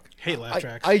Really? as fuck. hate laugh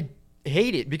tracks. I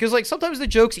hate it because like sometimes the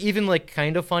joke's even like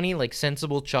kind of funny, like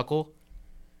sensible chuckle.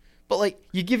 But like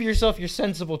you give yourself your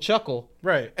sensible chuckle,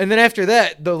 right. and then after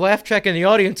that, the laugh track in the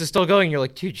audience is still going. You're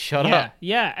like, dude, shut Yeah, up.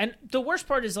 yeah, and the worst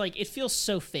part is like it feels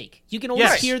so fake. You can always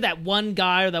Yes. hear that one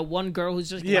guy or that one girl who's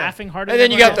just Yeah. laughing harder. And than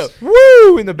then you got everyone the else.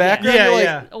 woo in the background. Yeah, You're like,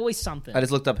 yeah. Always something. I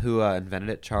just looked up who invented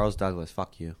it. Charles Douglas.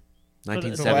 Fuck you. the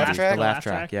 1970s. laugh track? The laugh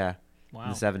track. Yeah. Wow. In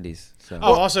the 70s. So.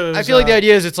 Oh, also, it I was, feel like the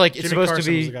idea is it's like it's Jimmy supposed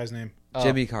Carson to was the be guy's name.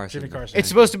 Jimmy Carson. Jimmy Carson. it's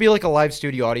supposed to be like a live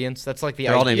studio audience. That's like the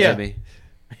They're all named idea. Jimmy.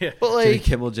 Yeah. But Jimmy like,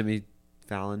 Kimmel, Jimmy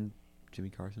Fallon, Jimmy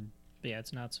Carson. Yeah,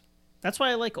 it's nuts. That's why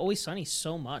I like Always Sunny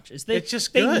so much. Is they It's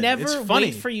just they good. never It's funny.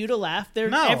 wait for you to laugh. They're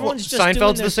No. everyone's just doing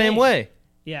Seinfeld's their the same thing. way.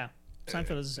 Yeah,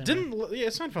 Seinfeld is the same. way. Didn't yeah,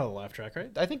 Seinfeld a laugh track, right?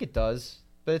 I think it does,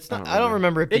 but it's not. I I don't don't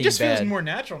remember it being It just bad. feels more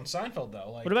natural in Seinfeld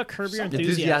though. Like What about Curb Your something-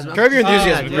 Enthusiasm? Curb Your Oh,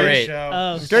 Enthusiasm is great great. show.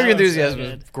 Oh, Curb so Your Enthusiasm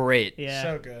good. is great. Yeah,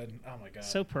 So good. Oh my god.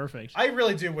 so perfect. I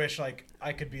really do wish like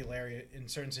I could be Larry in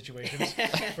certain situations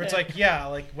where it's like, yeah,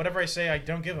 like whatever I say, I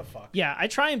don't give a fuck. Yeah, I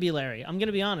try and be Larry. I'm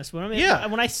gonna be honest. Yeah.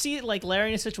 When I see like Larry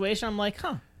in a situation, I'm like,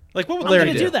 huh. Like what would I'm Larry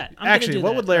gonna do? do that. I'm gonna Actually, do what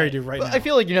that. would Larry Right. do right But now? I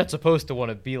feel like you're not supposed to want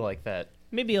to be like that.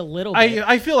 Maybe a little bit.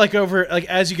 I feel like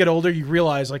as you get older, you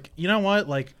realize like you know what,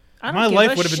 like I don't my give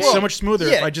life a would have been shit. so much smoother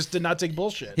if Yeah. I just did not take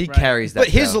bullshit. He Right. carries that. But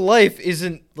his show. life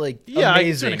isn't like yeah, to an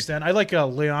amazing. extent. I like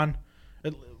Leon.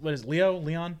 What is Leo?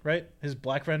 Leon, right? His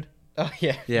black friend. Oh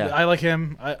yeah. Yeah. I like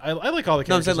him. I like all the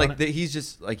No, I'm characters. saying on like it. he's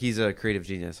just like he's a creative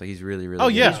genius. Like he's really, really. Oh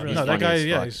yeah, He's really no, that funny guy. as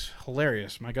Yeah, fuck. he's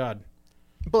hilarious. My God.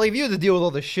 But like if you had to deal with all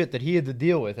the shit that he had to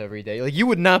deal with every day, like you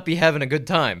would not be having a good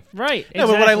time. Right. No,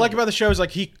 but what I exactly. like about the show is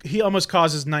like he almost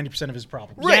causes 90% of his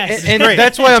problems. Right. Yes. And Great.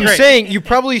 that's why It's I'm great. saying you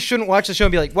probably shouldn't watch the show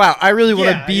and be like, wow, I really want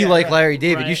to Yeah, be yeah, like right. Larry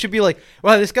David. You Right. should be like,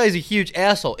 wow, this guy's a huge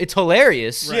asshole. It's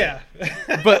hilarious. Yeah.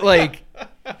 But like,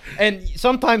 and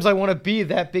sometimes I want to be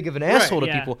that big of an asshole to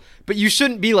yeah. people. But you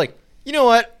shouldn't be like, you know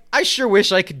what? I sure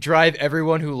wish I could drive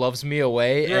everyone who loves me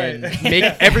away and Right. make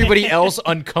everybody else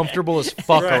uncomfortable as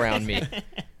fuck Right. around me.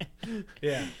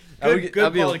 Yeah. That'd Good be,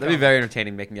 that'd be quality comedy. very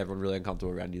entertaining, making everyone really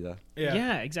uncomfortable around you, though.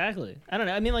 Yeah. Exactly. I don't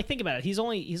know. I mean, like, think about it. He's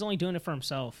only doing it for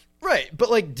himself. Right. But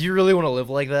like, do you really want to live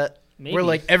like that? Maybe. Where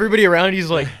like everybody around you's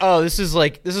like, oh, this is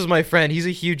my friend. He's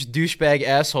a huge douchebag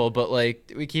asshole, but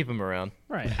like we keep him around.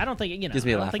 Right. I don't think Gives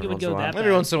me a I don't laugh think it every would go once in a that while.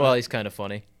 Every bad. once in a while, he's kind of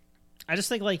funny. I just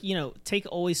think like take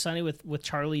Always Sunny with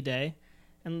Charlie Day,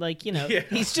 and like Yeah.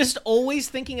 he's just always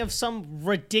thinking of some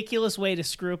ridiculous way to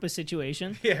screw up a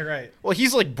situation. Yeah, right. Well,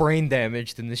 he's like brain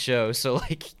damaged in the show, so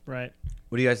like, Right.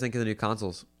 What do you guys think of the new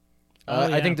consoles?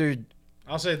 Oh, I think they're.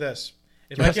 I'll say this: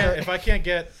 if You I want to can't, start? if I can't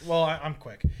get, well, I'm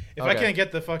quick. If I Okay. can't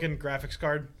get the fucking graphics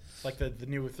card, like the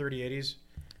new 3080s,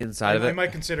 Inside of I it?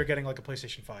 might consider getting like a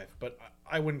PlayStation 5, but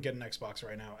I wouldn't get an Xbox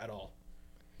right now at all.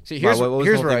 See, Wow, here's what was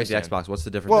here's the whole where thing I with the stand. Xbox? What's the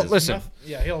difference? Well, listen.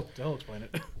 Yeah, he'll explain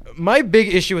it. My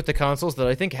big issue with the consoles that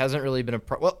I think hasn't really been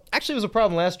well, actually, it was a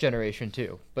problem last generation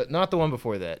too, but not the one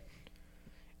before that.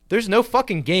 There's no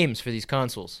fucking games for these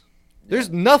consoles. There's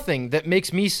nothing that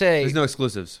makes me say. There's no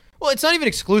exclusives. Well, it's not even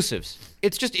exclusives.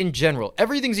 It's just in general.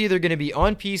 Everything's either going to be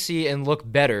on PC and look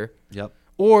better, Yep.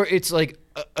 or it's like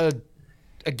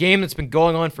a game that's been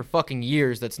going on for fucking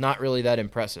years that's not really that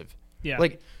impressive. Yeah.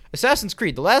 Like Assassin's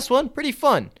Creed, the last one, pretty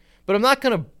fun, but I'm not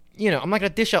gonna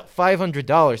dish out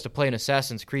 $500 to play an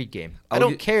Assassin's Creed game. I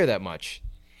don't care that much.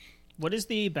 What is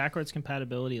the backwards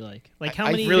compatibility like? Like how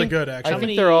I- many? really good, actually. How I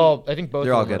many? think both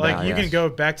They're of all them are good Like now, you yes. can go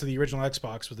back to the original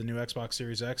Xbox with the new Xbox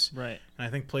Series X, Right. and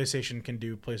I think PlayStation can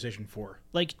do PlayStation 4.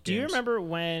 Like, do you games. remember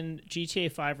when GTA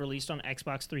 5 released on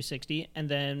Xbox 360, and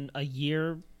then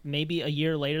maybe a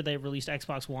year later, they released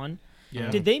Xbox One?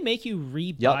 Yeah. Did they make you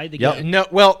re-buy Yep, the yep. game? No,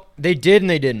 well, they did and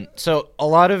they didn't. So a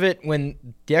lot of it, when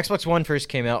the Xbox One first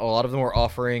came out, a lot of them were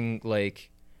offering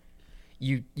like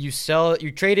you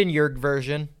trade in your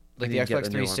version, like And the you get Xbox the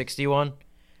new one. 360 one,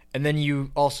 and then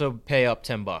you also pay up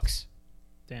 $10.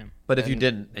 Damn. But if you And-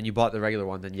 didn't and you bought the regular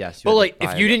one, then yes. But had to like,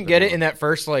 buy if you didn't the get new it in one. that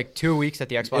first like 2 weeks that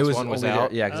the Xbox it was One was only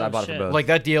out, yeah, because Oh, I bought it shit. for both. like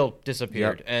that deal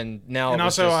disappeared, Yep. and now And it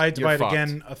was also, just, I had to you're buy it fucked.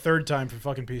 again a third time for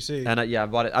fucking PC. And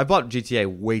I bought GTA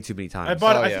way too many times. I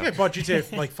bought. Oh, I yeah. think I bought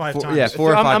GTA like 5 times. Yeah,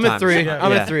 4 or 5 I'm times. at 3. Yeah.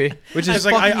 I'm Yeah. at 3. Which It's is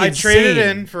like fucking I traded it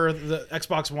insane. in for the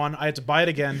Xbox One. I had to buy it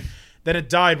again. Then it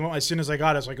died as soon as I got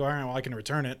it. I was like, all right, well, I can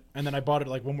return it. And then I bought it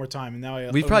like one more time, and now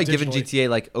I We've own probably it given digitally. GTA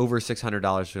like over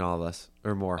 $600 between all of us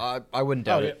or more. I wouldn't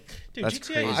Oh doubt yeah, it. dude, That's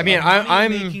GTA crazy. is I mean, a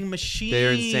I'm- money-making machine.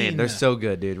 They're insane. They're so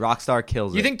good, dude. Rockstar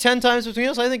kills You it. think 10 times between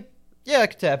us? I think it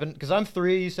could happen because I'm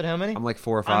 3. You said how many? I'm like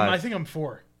 4 or 5. I think I'm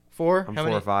 4. 4. I'm How 4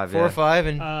 many? or 5, 4 yeah. or 5,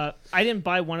 and I didn't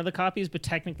buy one of the copies, but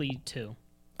technically 2.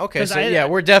 okay, 'cause so I- yeah,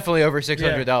 we're definitely over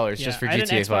 $600 Yeah, just for I had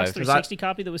GTA an Xbox 5. 360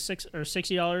 copy that was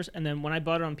 $60, and then when I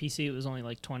bought it on PC, it was only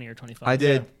like 20 or 25. I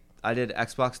did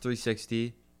Xbox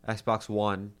 360, Xbox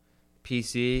One,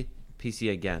 PC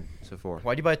again, so 4.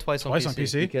 Why'd you buy it twice on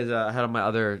PC? Because I had on my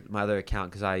other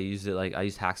account because I used it I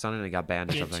used hacks on it and it got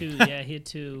banned or He had something. 2. Yeah, he had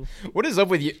 2 What is up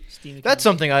with you? Steam accounts. That's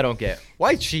something I don't get.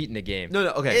 Why cheat in a game? No,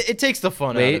 okay. It takes the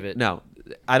fun out Wait, of it. no.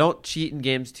 I don't cheat in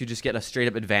games to just get a straight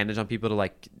up advantage on people to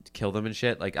like kill them and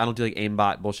shit. Like I don't do like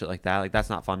aimbot bullshit like that. Like that's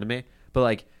not fun to me. But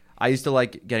like I used to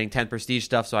like getting 10 prestige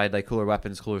stuff, so I had like cooler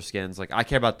weapons, cooler skins. Like I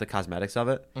care about the cosmetics of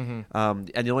it. And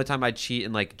the only time I'd cheat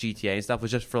in like GTA and stuff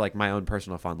was just for like my own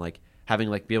personal fun, like having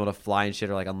like be able to fly and shit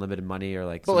or like unlimited money or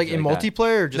like. But like in something that.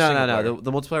 multiplayer or just No. single player?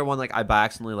 The multiplayer one, like I by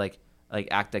accidentally like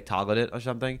act like toggled it or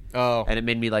something. Oh. And it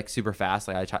made me like super fast.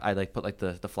 Like I like put like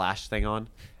the flash thing on,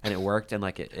 and it worked. And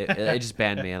like it just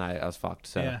banned me, and I was fucked.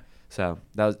 So Yeah. so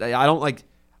that was I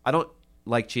don't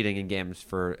like cheating in games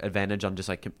for advantage. I'm just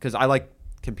like because I like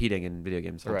competing in video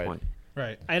games. At Right. that point.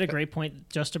 Right. I had a great point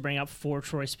just to bring up for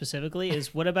Troy specifically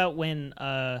is what about when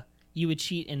you would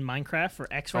cheat in Minecraft for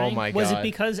X rank? Oh my Was it God.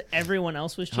 because everyone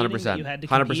else was cheating 100%. that you had to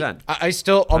compete? 100%.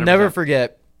 I'll 100%. never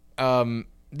forget.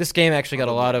 This game actually got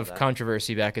a lot of that.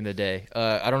 controversy back in the day.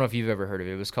 I don't know if you've ever heard of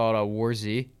it. It was called War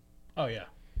Z. Oh yeah.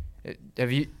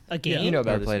 Have you? A game? You know Never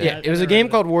about this? played Yeah, it. it was a Never game heard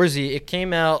of called War Z. It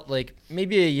came out like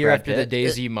maybe a year Brad after the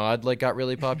Pitt? DayZ mod like got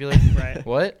really popular. Right.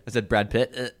 What? I said Brad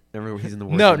Pitt. Remember when he's in the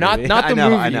War No, Z not movie? not the I know,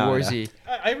 movie I know, War I know. Z.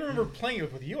 I remember playing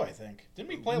it with you. I think didn't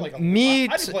we play like a Me,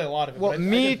 I didn't play a lot of it. Well, but I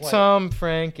me, did play it. Tom,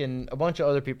 Frank, and a bunch of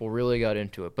other people really got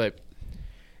into it. But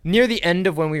near the end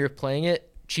of when we were playing it,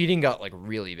 cheating got like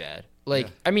really bad. Like,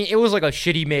 I mean, it was like a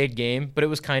shitty made game, but it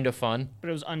was kind of fun. But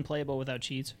it was unplayable without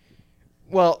cheats.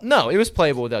 Well, no, it was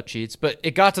playable without cheats, but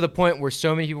it got to the point where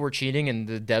so many people were cheating and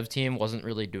the dev team wasn't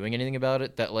really doing anything about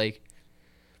it that like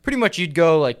pretty much you'd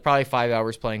go like probably 5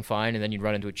 hours playing fine and then you'd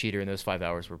run into a cheater and those 5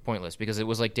 hours were pointless because it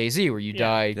was like DayZ where you Yeah.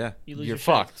 die, Yeah. You lose you're your shit.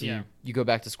 fucked. Yeah. You go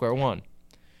back to square one.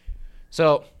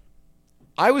 So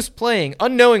I was playing,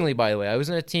 unknowingly by the way, I was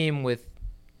in a team with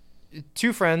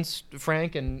 2 friends,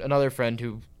 Frank and another friend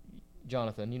who,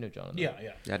 Jonathan, you know Jonathan. Yeah.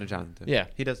 Yeah, I know Jonathan. Yeah.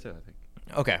 He does too. I think.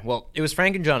 Okay, well, it was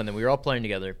Frank and Jonathan. We were all playing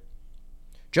together.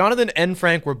 Jonathan and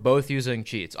Frank were both using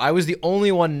cheats. I was the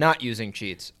only one not using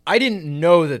cheats. I didn't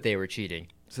know that they were cheating.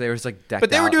 So they were just like decked But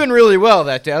they were out. doing really well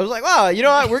that day. I was like, wow, you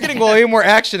know what? We're getting way more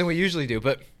action than we usually do.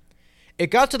 But it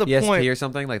got to the ESP point or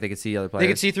something, like they could see other players. they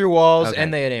could see through walls Okay.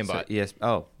 and they had aimbot.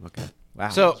 Oh, okay. Wow.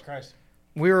 So Christ.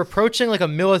 we were approaching like a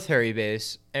military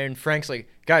base, and Frank's like,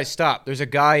 guys, stop. There's a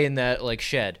guy in that like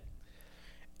shed.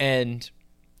 And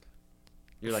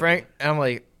You're like, Frank, I'm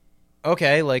like,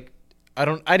 okay, like, I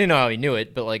didn't know how he knew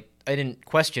it, but like, I didn't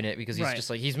question it because he's Right. just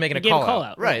like, he's making He a gave a call, call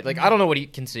out. out, Right. right. Like, I don't know what he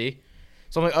can see.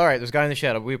 So I'm like, all right, there's a guy in the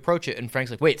shadow. We approach it, and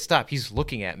Frank's like, wait, stop. He's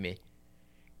looking at me.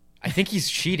 I think he's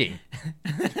cheating.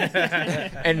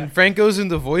 And Frank goes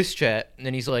into voice chat,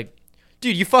 and he's like,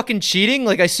 dude, you fucking cheating?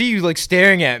 Like, I see you, like,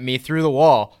 staring at me through the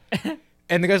wall.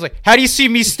 And the guy's like, how do you see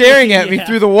me staring at me Yeah.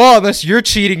 through the wall unless you're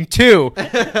cheating too?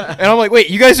 And I'm like, wait,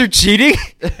 you guys are cheating?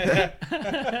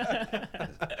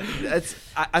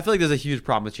 I feel like there's a huge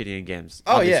problem with cheating in games.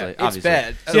 Oh, yeah, obviously, it's obviously.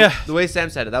 bad. So Yeah. the way Sam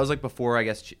said it, that was like before, I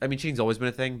guess. I mean, cheating's always been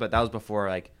a thing, but that was before,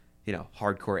 like,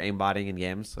 hardcore aimbotting in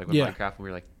games, like with Yeah. Minecraft when we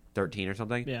were like 13 or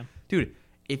something. Yeah. Dude,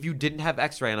 if you didn't have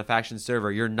X-Ray on a faction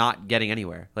server, you're not getting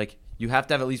anywhere. Like, you have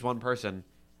to have at least one person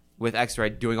with X-Ray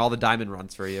doing all the diamond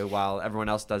runs for you while everyone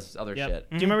else does other Yep. shit.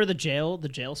 Do you remember the jail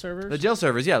servers? The jail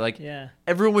servers, yeah, like Yeah.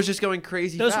 everyone was just going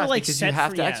crazy Those fast were like because set you have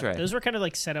for, to yeah, X-Ray. those were kind of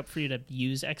like set up for you to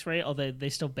use X-ray, although they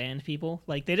still banned people.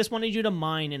 Like they just wanted you to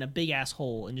mine in a big ass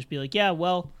hole and just be like, yeah,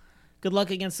 well, good luck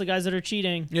against the guys that are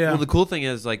cheating. Yeah. Well, the cool thing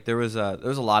is, like, there was a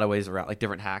lot of ways around, like,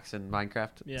 different hacks in Minecraft.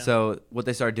 Yeah. So what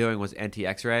they started doing was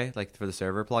anti-X-ray, like, for the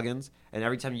server plugins. And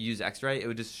every time you use X-ray, it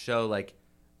would just show, like,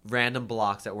 random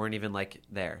blocks that weren't even, like,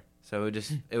 there. So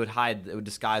it would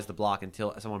disguise the block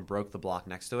until someone broke the block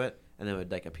next to it, and then it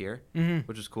would, like, appear,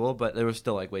 which was cool. But there was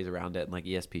still, like, ways around it and, like,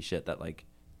 ESP shit that, like,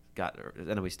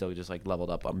 and we still just, like, leveled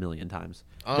up a million times.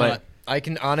 But I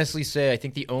can honestly say I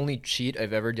think the only cheat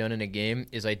I've ever done in a game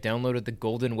is I downloaded the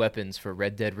golden weapons for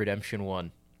Red Dead Redemption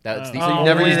 1. That's the So you Oh,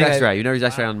 never only used thing X-ray. You never used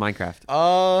X-ray on Minecraft.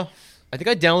 I think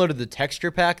I downloaded the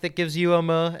texture pack that gives you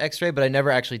X-ray, but I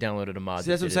never actually downloaded a mod.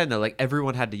 See, that's that what I'm did saying, though. Like,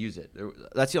 everyone had to use it.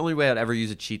 That's the only way I'd ever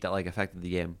use a cheat that, like, affected the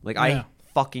game. Like, Yeah. I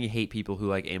fucking hate people who,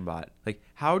 like, aimbot. Like,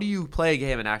 how do you play a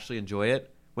game and actually enjoy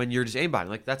it when you're just aimbotting?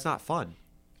 Like, that's not fun.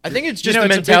 I think it's You just know,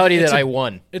 the it's a mentality big- it's that a- I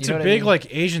won. It's You know a what I big mean?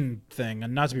 like Asian thing,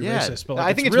 and not to be Yeah. racist, but like,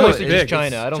 I think it's really mostly big. just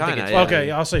China. I don't think China, it's yeah.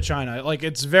 Okay, I'll say China. Like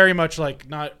it's very much like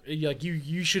not like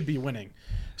you should be winning.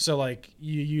 So like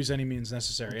you use any means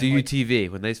necessary. And, like, DUTV,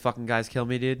 when these fucking guys kill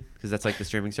me, dude, because that's like the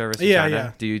streaming service. In Yeah, China.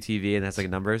 yeah. DUTV, and that's like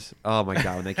numbers. Oh my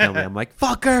god, when they kill me, I'm like,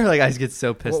 fucker. Like, I just get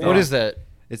so pissed off. What is that?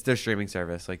 It's their streaming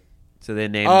service. Like, so they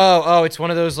name. Oh, it's one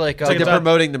of those like. it's like they're that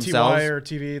promoting themselves. TY or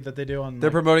TV that they do on. They're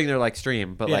like, promoting their like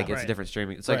stream, but Yeah, like it's right. a different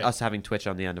streaming. It's like Right. us having Twitch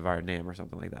on the end of our name or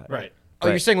something like that. right. Oh,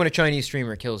 you're saying when a Chinese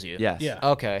streamer kills you? Yes. Yeah.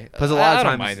 Okay. Because a lot I of don't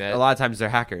times, mind that. a lot of times they're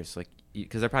hackers. Like,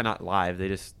 because they're probably not live. They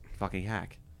just fucking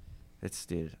hack.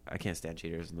 Dude, I can't stand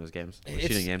cheaters in those games.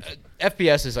 Cheating games.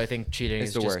 FPS is, I think, cheating It's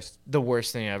is the just worst. the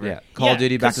worst thing ever. Yeah. Call of Yeah,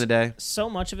 Duty back 'cause in the day. So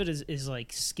much of it is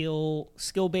like skill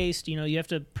based. You know, you have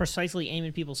to precisely aim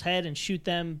at people's head and shoot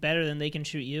them better than they can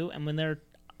shoot you. And when they're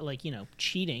like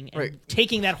cheating and Right.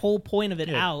 taking that whole point of it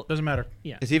Yeah, out, doesn't matter.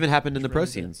 yeah, It's even happened in the pro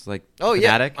really scenes. Like, Oh,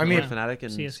 yeah. Fnatic. I mean- Remember Fnatic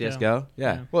and CS:GO. CSGO.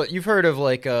 Yeah. Yeah. Well, you've heard of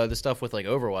like the stuff with like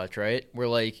Overwatch, right? Where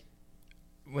like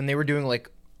when they were doing like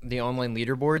the online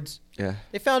leaderboards, Yeah.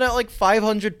 they found out like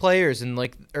 500 players and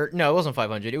like, or no, it wasn't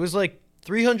 500. It was like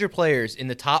 300 players in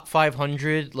the top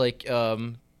 500 like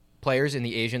players in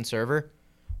the Asian server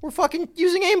were fucking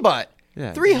using aimbot.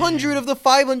 Yeah. 300 of the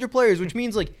 500 players, which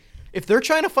means like if they're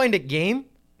trying to find a game,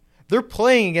 they're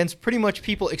playing against pretty much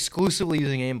people exclusively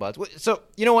using aimbots. So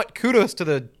you know what? Kudos to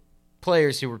the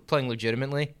players who were playing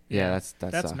legitimately. Yeah, that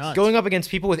that's sucks. nuts. Going up against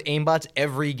people with aimbots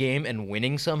every game and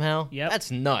winning somehow. Yep.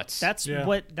 That's nuts. That's Yeah.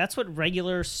 what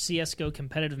regular CS:GO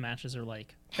competitive matches are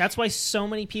like. That's why so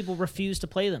many people refuse to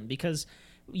play them, because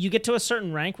you get to a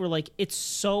certain rank where like it's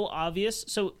so obvious.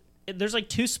 So there's like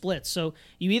two splits. So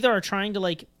you either are trying to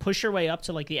like push your way up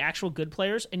to like the actual good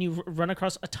players, and you run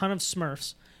across a ton of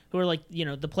Smurfs who are like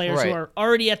the players Right. who are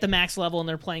already at the max level and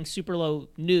they're playing super low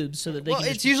noobs so that they well, can.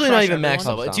 it's just usually not crush even max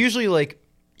everyone. level. It's Some. usually like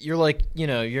you're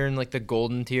in like the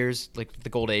golden tiers, like the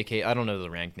gold AK. I don't know the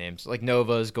rank names, like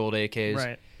Novas, gold AKs,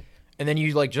 Right. and then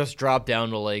you like just drop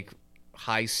down to like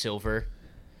high silver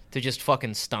to just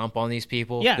fucking stomp on these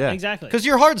people. Yeah, Yeah. exactly. because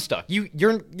you're hard stuck.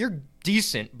 You're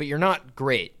decent, but you're not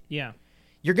great. Yeah.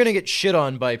 You're gonna get shit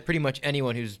on by pretty much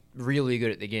anyone who's really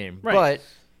good at the game. Right. But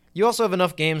you also have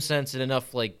enough game sense and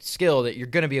enough like skill that you're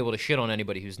gonna be able to shit on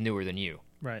anybody who's newer than you.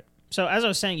 Right. So as I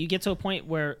was saying, you get to a point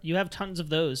where you have tons of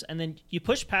those, and then you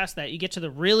push past that. You get to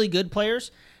the really good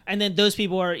players, and then those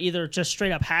people are either just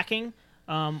straight up hacking,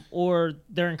 or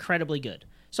they're incredibly good.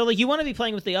 So like you want to be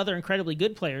playing with the other incredibly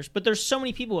good players, but there's so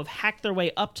many people who have hacked their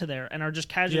way up to there and are just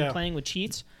casually playing with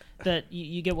cheats that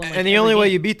you get one. Like, and the only way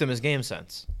you beat them is game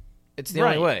sense. It's the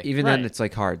only way. Even then, it's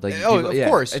like hard. Like, of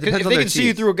course. It If depends on they their can see you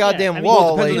cheats. through a goddamn I mean,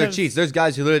 wall, Well, it depends on like, their cheats. There's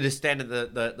guys who literally just stand at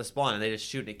the spawn and they just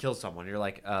shoot and it kills someone. You're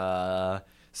like,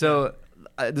 So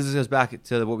this goes back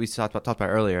to what we talked about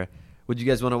earlier. Would you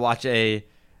guys want to watch a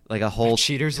whole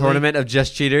cheaters tournament of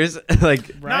just cheaters, like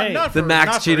Right. Not the for- max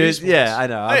not for cheaters? esports. Yeah, I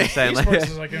know. I'm just saying, Esports like,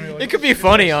 is like gonna be like, it could be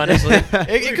funny, honestly.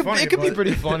 It could funny, it could be but-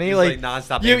 pretty funny. It's Like,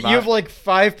 nonstop. you aimbot. have like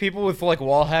 5 people with like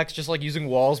wall hacks, just like using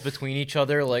walls between each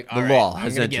other. Like the all right, law I'm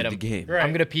has gonna get entered him. the game. Right.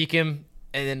 I'm gonna peek him,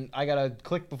 and then I gotta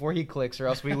click before he clicks, or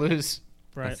else we lose.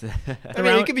 right. I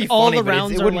mean, it could be all funny, the but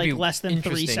rounds it are wouldn't like be less than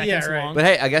 3 interesting. seconds Yeah, right. long. But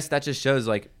hey, I guess that just shows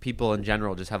like people in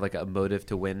general just have like a motive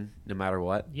to win no matter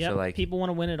what. Yeah, So like people want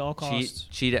to win at all costs.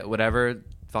 cheat at whatever,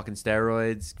 fucking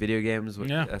steroids, video games.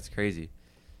 Yeah. That's crazy.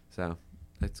 So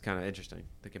it's kind of interesting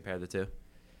to compare the two.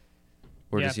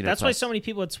 Or Yeah, just, that's why plus- so many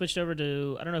people had switched over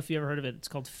to. I don't know if you ever heard of it. It's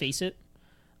called Face It.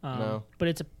 No. But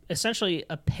it's essentially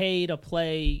a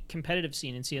pay-to-play competitive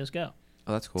scene in CS:GO.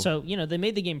 Oh, that's cool. So they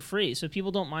made the game free, so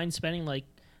people don't mind spending like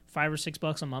 $5 or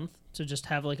 $6 a month to just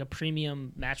have like a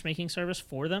premium matchmaking service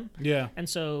for them. Yeah. And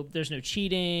so there's no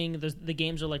cheating. The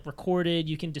games are like recorded.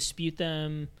 You can dispute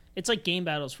them. It's like game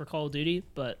battles for Call of Duty,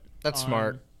 but That's on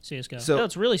smart. CS:GO. So- No,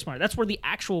 it's really smart. That's where the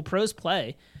actual pros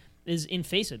play, is in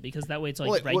Face It, because that way it's like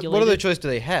What regulated. other choice do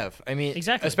they have? I mean,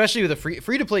 Exactly. especially with a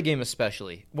free to play game,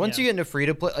 especially once Yeah. you get into free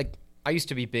to play, like I used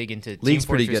to be big into League's Team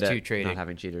pretty Fortress good 2 at trading. not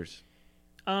having cheaters.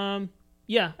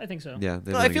 Yeah, I think so. Yeah,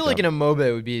 No, I feel like in a MOBA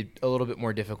it would be a little bit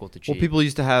more difficult to cheat. well, people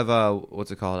used to have what's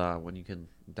it called when you can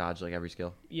dodge like every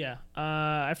skill, Yeah.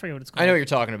 I forget what it's called. I know what you're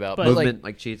talking about, But, but movement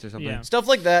like like cheats or something. Yeah. stuff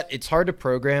like that, it's hard to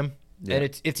program, Yeah.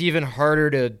 and it's even harder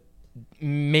to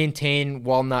maintain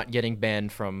while not getting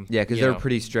banned from. Yeah, because you they're know,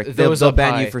 pretty strict. those They'll up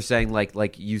ban hie. you for saying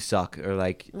like you suck or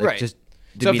like Right. just. So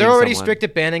if demeaning they're already someone. strict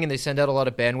at banning and they send out a lot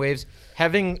of ban waves,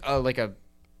 having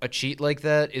a cheat like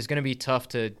that is going to be tough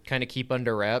to kind of keep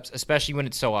under wraps, especially when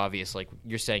it's so obvious. Like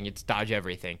you're saying, it's dodge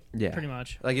everything. Yeah, Pretty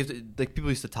much. Like like people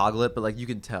used to toggle it, but like you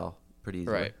can tell pretty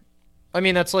easily. Right. I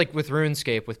mean, that's like with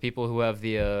RuneScape with people who have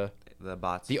the The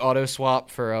bots. auto swap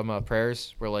for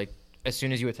prayers, where like as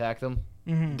soon as you attack them,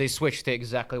 they switch to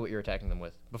exactly what you're attacking them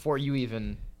with before you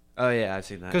even, Oh yeah, I've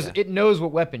seen that. because yeah. it knows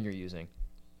what weapon you're using.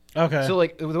 Okay. So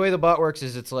like the way the bot works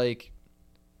is it's like,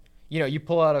 you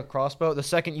pull out a crossbow. The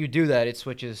second you do that, it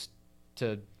switches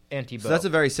to anti-bow. So that's a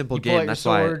very simple You pull out game. your That's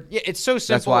why. sword. Yeah, it's so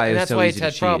simple. That's why and it's that's so why easy it's to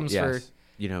had cheat. problems Yes.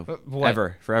 for what?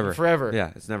 forever. Forever.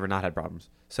 Yeah, it's never not had problems.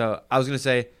 So I was gonna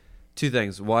say 2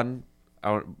 things. One,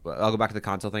 I'll go back to the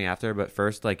console thing after, but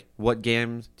first, like, what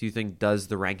games do you think does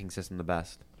the ranking system the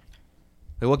best?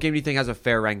 Like, what game do you think has a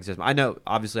fair ranking system? I know,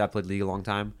 obviously, I played League a long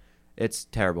time. It's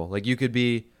terrible. Like, you could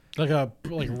be, like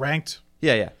ranked.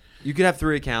 yeah. You could have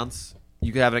 3 accounts.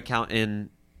 You could have an account in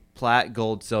plat,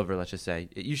 gold, silver. Let's just say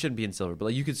you shouldn't be in silver, but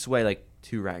like you could sway like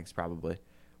 2 ranks probably,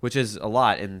 which is a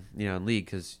lot in in League,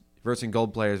 because versing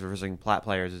gold players versus plat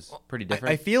players is pretty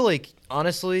different. I feel like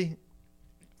honestly,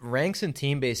 ranks in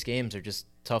team-based games are just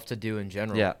tough to do in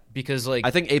general. Yeah. because like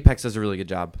I think Apex does a really good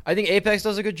job. I think Apex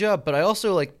does a good job, but I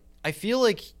also I feel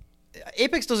like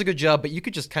Apex does a good job, but you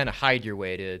could just kind of hide your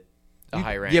way to a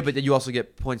high rank. Yeah, but then you also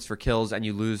get points for kills, and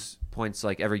you lose points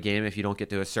like every game if you don't get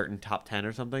to a certain top 10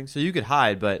 or something. So you could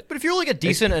hide, but if you're like a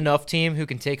decent enough team who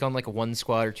can take on like a 1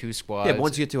 squad or 2 squads, yeah, but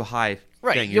once you get to a high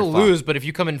right, thing, you're you'll fucked. lose. But if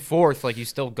you come in 4th, like you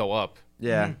still go up.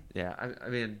 Yeah, yeah. I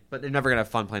mean, but they're never gonna have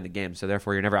fun playing the game, so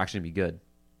therefore you're never actually gonna be good.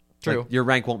 True. Like, your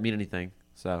rank won't mean anything.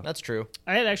 So That's true.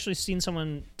 I had actually seen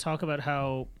someone talk about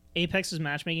how Apex's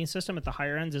matchmaking system at the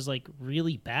higher ends is like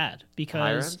really bad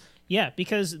because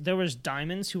because there was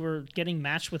diamonds who were getting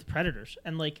matched with predators,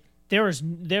 and like there were like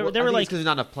because there's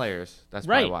not enough players. That's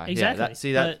right, probably why.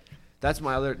 exactly. Yeah, that's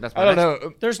my other. That's my I don't next-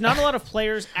 know. there's not a lot of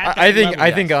players at I that think level.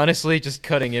 I think honestly, just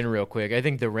cutting in real quick, I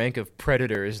think the rank of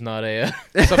predator is not a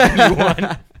something you want.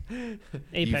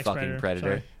 Apex you fucking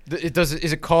predator.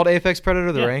 Is it called Apex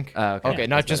Predator? The Yeah. rank? Okay, Okay,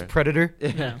 not that's just better. Predator.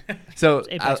 Sorry. No. So It's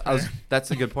Apex I was, Predator.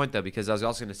 that's a good point though, because I was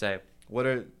also going to say, what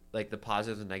are like the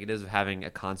positives and negatives of having a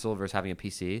console versus having a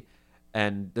PC?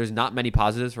 And there's not many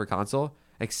positives for console,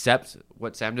 except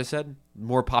what Sam just said: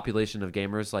 more population of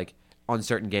gamers like on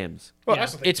certain games. Well, Yeah.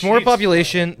 That's the thing, it's more cheats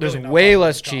population. are There's really not way popular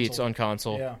less on console. cheats on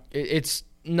console. Yeah. It's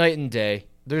night and day.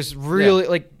 There's really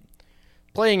like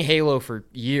playing Halo for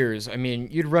years. I mean,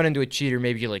 you'd run into a cheater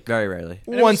maybe like Very rarely.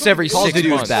 And it was once something- every Call of 6 Duty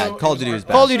was months. bad. Call of Duty was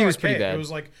bad. Call of Duty was pretty arcade. bad. It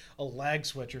was like a lag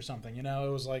switch or something. It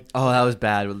was like Oh, that was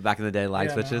bad back in the day. Lag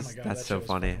Yeah, man, switches. oh my God, That's that so shit was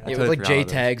funny. fucking I Yeah, totally with like forgot J about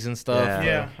those. tags and stuff.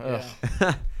 Yeah. yeah, Ugh.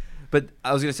 yeah. But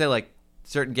I was gonna say, like,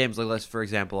 certain games, like let's for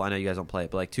example, I know you guys don't play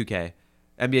it, but like 2K,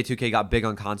 NBA 2K got big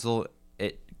on console.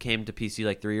 It came to PC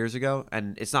like 3 years ago,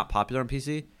 and it's not popular on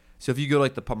PC. So if you go to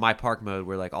like the My Park mode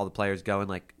where like all the players go in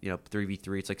like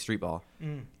 3v3, it's like street ball.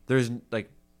 There's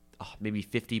like maybe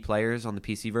 50 players on the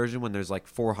PC version when there's like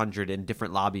 400 in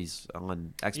different lobbies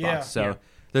on Xbox. Yeah. So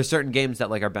there's certain games that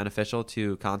like are beneficial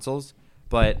to consoles,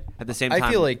 but at the same time,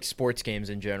 I feel like sports games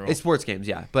in general. it's sports games,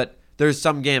 yeah. But there's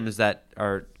some games that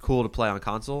are cool to play on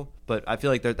console, but I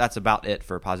feel like that's about it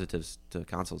for positives to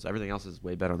consoles. Everything else is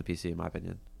way better on the PC, in my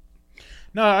opinion.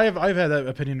 No, I've had that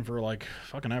opinion for like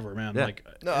fucking ever, man. Yeah. Like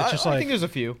No, it's just I like think there's a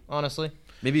few, honestly.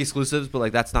 Maybe exclusives, but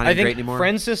like that's not I even great think anymore.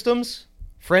 friend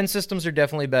systems are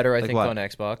definitely better. I think what? on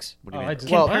Xbox. What do you Oh, mean? I just-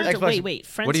 Well, Compared to, Xbox- wait,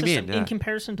 friend What do you system mean? Yeah. in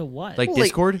comparison to what? Like Well,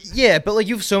 Discord? Yeah, but like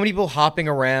you have so many people hopping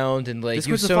around and like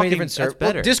you have Discord's so many fucking- different that's servers.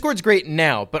 better. Discord's great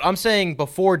now, but I'm saying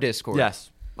before Discord. Yes.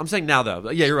 I'm saying now though.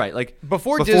 Yeah, you're right. Like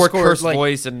Before Discord, curse like,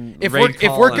 voice and if raid we're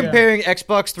call and- comparing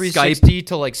Xbox 360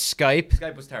 to like Skype,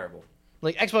 Skype was terrible.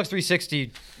 like Xbox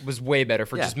 360 was way better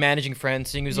for Yeah. just managing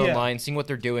friends, seeing who's Yeah. online, seeing what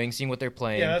they're doing, seeing what they're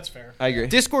playing. yeah, that's fair. I agree.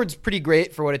 Discord's pretty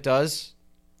great for what it does,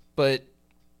 but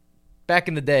back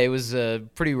in the day it was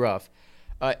pretty rough.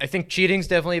 I think cheating's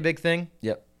definitely a big thing.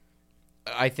 Yep.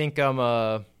 I think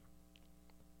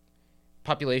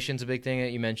population's a big thing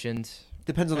that you mentioned.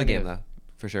 Depends on the Kind game of. though,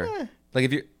 for sure. Like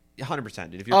if you're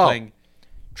 100%, dude. If you're Oh. playing,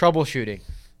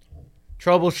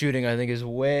 Troubleshooting, I think, is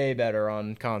way better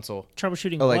on console.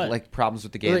 Troubleshooting oh, what? like problems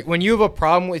with the game. Like when you have a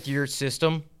problem with your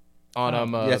system on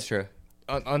Yeah, that's true.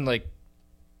 on like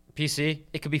PC,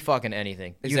 it could be fucking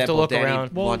anything. you have Example, to look Danny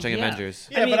around. Well, launching yeah. Avengers.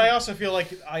 Yeah, I mean- but I also feel like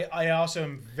I also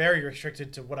am very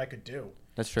restricted to what I could do.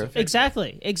 That's true.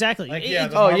 exactly. Like It- yeah, it-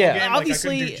 the Oh, Marvel yeah. game, like, I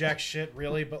Obviously- couldn't do jack shit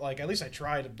really, but like at least I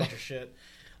tried a bunch of shit.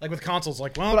 Like with consoles,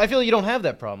 like well, But I feel like you don't have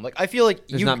that problem. Like I feel like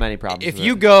There's not many problems If with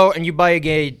you it. go and you buy a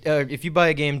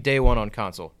game day one on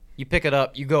console, you pick it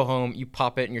up, you go home, you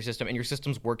pop it in your system, and your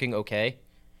system's working okay,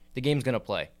 the game's gonna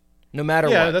play, no matter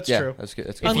yeah, what. that's Yeah, true. that's good.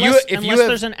 That's good. If Unless, you unless have-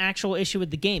 there's an actual issue with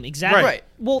the game, exactly. Right.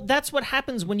 Well, that's what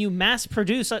happens when you mass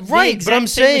produce. The Right, but I'm exact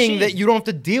same saying machine. that you don't have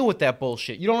to deal with that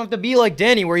bullshit. You don't have to be like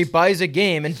Danny, where he buys a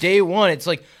game and day one it's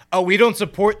like, oh, we don't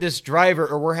support this driver,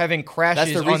 or we're having crashes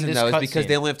That's the on reason this though, is cutscene. because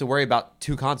they only have to worry about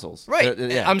 2 consoles. Right.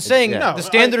 Yeah. I'm saying Yeah. No, the I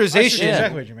standardization see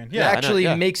exactly what you mean. Yeah, I know, actually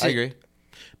yeah, makes I it. agree.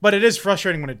 but it is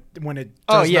frustrating when it.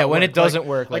 Oh, Does yeah, not when work. it doesn't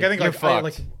work, Like like, I think you're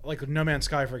like fucked. like No Man's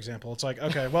Sky, for example. It's like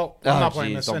okay, well Oh, I'm not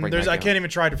playing geez, this, don't and bring there's that I down. can't even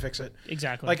try to fix it.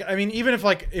 exactly. Like I mean, even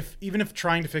if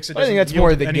trying to fix it, I think doesn't that's yield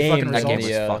more the any game fucking than That game results. was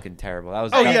Yeah. fucking terrible. That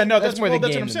was. Oh yeah, no, that's more the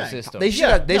that's game what I'm than the saying. system. They should Yeah,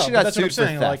 have. They no, should but have got that's what I'm sued for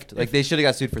saying, theft. Like they should have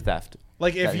got sued for theft.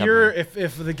 Like if That you're company.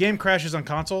 if the game crashes on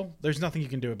console, there's nothing you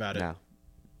can do about it. No.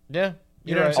 Yeah,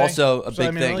 You know what I'm saying? Also, a So, I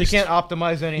big mean, thing. at You least- can't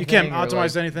optimize anything. You can't or,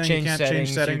 optimize like, anything. You can't change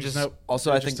You're settings. just- Nope.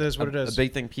 Also, It I just think is what it is. a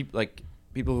big thing.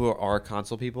 People who are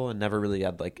console people and never really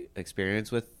had like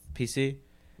experience with PC.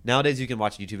 Nowadays, you can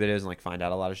watch YouTube videos and like find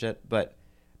out a lot of shit. But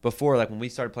before, like when we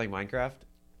started playing Minecraft,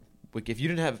 like if you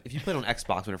played on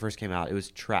Xbox when it first came out, it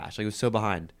was trash. Like it was so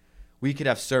behind. We could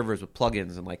have servers with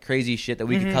plugins and like crazy shit that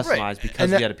we could customize Right. because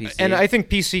and we had a PC. And I think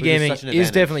PC Which is gaming such an is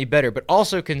advantage. definitely better, but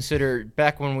also consider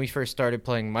back when we first started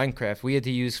playing Minecraft, we had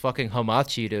to use fucking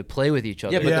Hamachi to play with each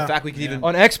other. yeah, but Yeah. the fact we could even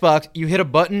On Xbox, you hit a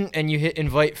button and you hit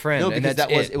invite friend. no, and because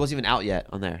that's it wasn't even out yet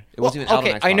on there. It Well, wasn't even out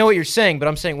okay, on Xbox. I know what you're saying, but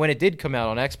I'm saying when it did come out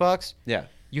on Xbox, Yeah,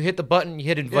 you hit the button, you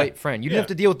hit invite Yeah. friend. You didn't Yeah. have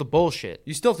to deal with the bullshit.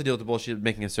 you still have to deal with the bullshit of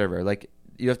making a server. Like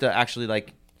you have to actually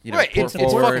like Right, port it's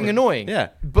forward. fucking annoying. Yeah,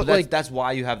 But, that's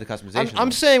why you have the customization.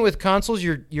 I'm saying with consoles,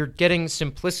 you're getting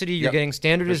simplicity, you're Yep, getting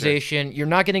standardization, you're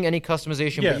not getting any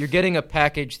customization, Yeah. but you're getting a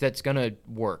package that's gonna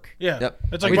work. Yeah, Yep.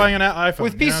 it's like With- buying an iPhone.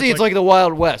 With you know? PC, it's like the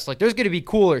Wild West. Like, there's gonna be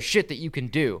cooler shit that you can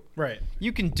do. right.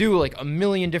 You can do like a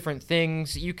million different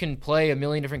things. You can play a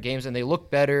million different games, and they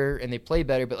look better and they play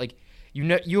better. But like, you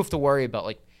have to worry about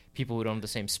like people who don't have the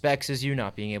same specs as you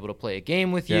not being able to play a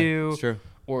game with Yeah, you, it's true.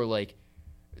 or like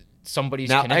somebody's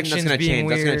Now I think connections that's going to being change.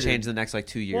 weird. That's going to change in the next like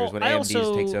 2 years Well, when I AMD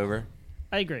also- takes over.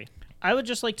 I agree. I would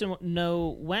just like to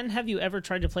know, when have you ever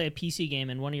tried to play a PC game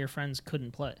and one of your friends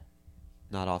couldn't play?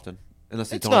 Not often, unless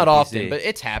they It's don't not have a often, PC. but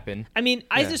it's happened. I mean,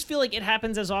 I Yeah. just feel like it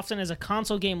happens as often as a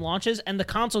console game launches and the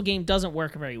console game doesn't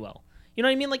work very well. You know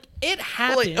what I mean? Like, it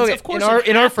happens. Well, like, okay, Of course,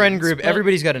 in our friend happens, group, but-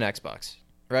 everybody's got an Xbox,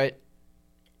 right?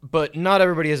 But not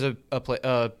everybody has a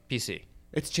PC.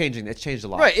 it's changing. It's changed a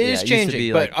lot. Right, it Yeah, is used to changing.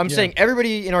 be, But like- I'm saying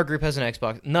everybody in our group has an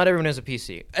Xbox. Not everyone has a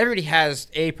PC. Everybody has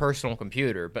a personal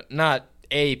computer, but not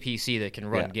a PC that can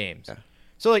run Yeah, games. yeah.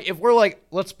 So like, if we're like,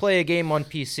 let's play a game on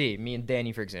PC, me and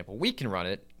Danny, for example, we can run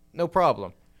it, no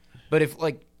problem. But if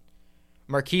like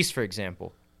Marquise, for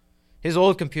example, his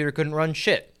old computer couldn't run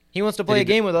shit. He wants to play he a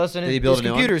game with us, and did he his build a new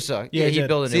one? computer sucked. Yeah, Yeah, he he did.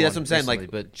 built a new See, that's one what I'm saying. recently,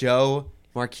 Like, but Joe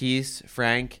Marquise,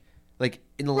 Frank, like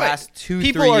in the Right. last 2-3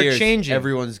 People are years, changing.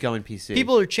 everyone's going PC.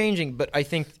 People are changing, but I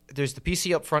think there's the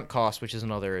PC upfront cost, which is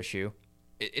another issue.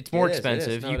 It's more It is, it is.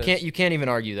 expensive. No, you it can't is. you can't even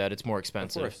argue that it's more of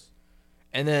expensive. course.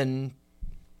 And then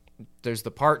there's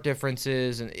the part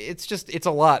differences, and it's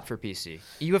a lot for PC.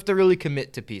 You have to really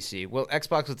commit to PC. Well,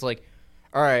 Xbox, it's like,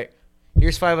 all right,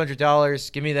 here's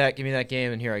 $500, give me that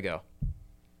game, and here I go.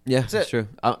 Yeah, That's that's it. true.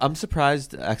 I'm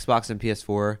surprised Xbox and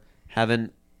PS4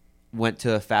 haven't went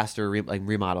to a faster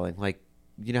remodeling. Like,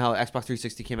 you know how Xbox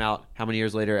 360 came out? How many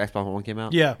years later Xbox One came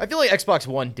out? Yeah. I feel like Xbox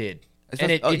One did,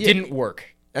 and it yeah. didn't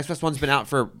work. Xbox One's been out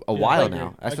for a Yeah, while I agree.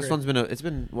 now. I Xbox agree. One's been it's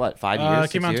been what 5 years?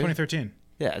 It came 6 out in years? 2013.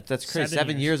 Yeah, that's crazy. 7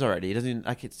 7 years already. It doesn't.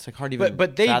 Like, it's like hard to even.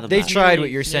 But they fathom that. tried Nearly- what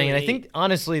you're saying, and I nearly think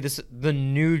honestly, the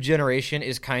new generation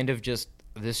is kind of just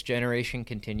this generation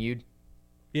continued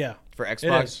Yeah. for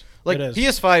Xbox. is. Like It is.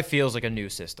 PS5 feels like a new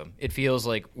system. It feels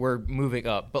like we're moving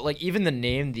up. But like even the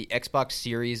name, the Xbox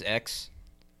Series X,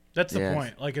 That's the Yeah.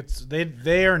 point. Like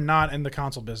they are not in the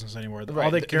console business anymore.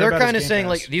 All they care they're about kind of is Game saying Pass.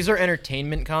 like these are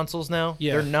entertainment consoles now.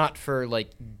 Yeah. They're not for like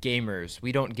gamers.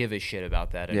 We don't give a shit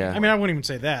about that anymore. Yeah. I mean, I wouldn't even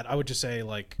say that. I would just say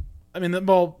like, I mean,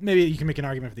 well, maybe you can make an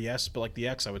argument for the S, but like the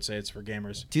X, I would say it's for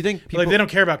gamers. Do you think But, people like they don't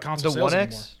care about console the sales One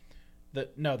anymore. X.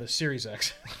 The Series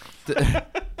X. the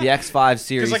X5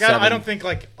 Series? Because like 7, I don't think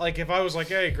like if I was like,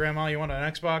 hey, Grandma, you want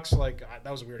an Xbox? Like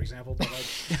that was a weird example, but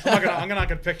like I'm not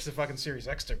gonna pitch the fucking Series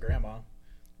X to Grandma.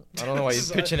 I don't know why you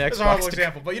pitch an It's a horrible Xbox.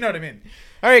 example, but you know what I mean.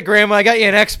 All right, Grandma, I got you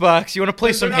an Xbox. You want to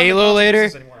play They're some not in the Halo console later?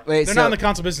 business anymore. Wait, They're so- not in the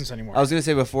console business anymore. I was gonna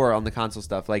say before on the console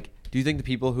stuff. Like, do you think the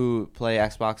people who play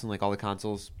Xbox and like all the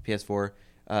consoles, PS4,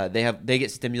 they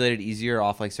get stimulated easier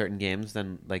off like certain games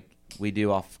than like we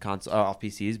do off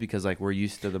PCs because like we're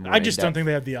used to the more. I just don't in-depth- think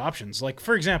they have the options. Like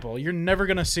for example, you're never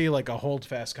gonna see like a hold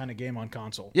fast kind of game on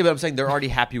console. Yeah, but I'm saying they're already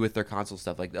happy with their console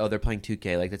stuff. Like, oh, they're playing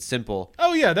 2K. Like, it's simple.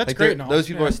 Oh yeah, that's Like, great. they're- and all. those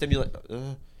people Yeah. are stimulated.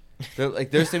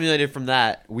 They're stimulated from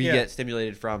that. We Yeah. get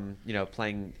stimulated from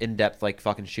playing in depth like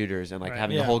fucking shooters and like Right.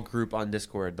 having Yeah. the whole group on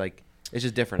Discord. Like, it's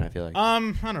just different. I feel like. I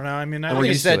don't know. I mean, And I we're think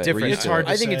used it's to it. that We're different. used It's to hard it.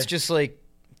 to I think it's say. just like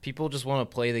people just want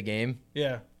to play the game, yeah.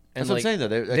 That's and what I'm like, saying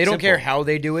though. they don't care how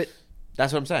they do it.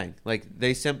 That's what I'm saying. Like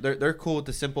they're cool with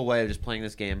the simple way of just playing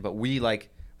this game, but we like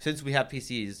since we have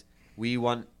PCs, we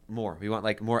want more. We want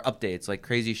like more updates, like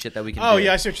crazy shit that we can. Oh do.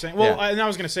 yeah, I see what you're saying. Well, Yeah. and I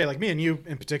was gonna say like me and you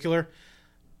in particular.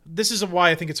 This is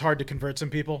why I think it's hard to convert some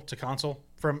people to console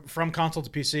from console to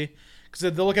PC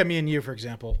because they'll look at me and you for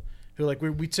example, who like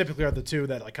we typically are the two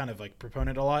that like kind of like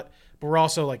proponent a lot, but we're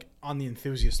also like on the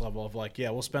enthusiast level of like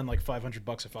we'll spend like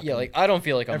 $500 a fucking Yeah, like I don't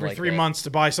feel like I'm every like 3 that. months to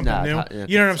buy something Nah, new. it's not- yeah,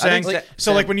 You know what I'm I think saying? Sa-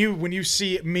 So Sam- like when you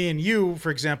see me and you, for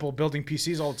example, building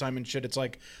PCs all the time and shit, it's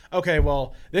like, okay,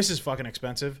 well, this is fucking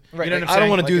expensive. Right, You know like, what I I'm don't saying?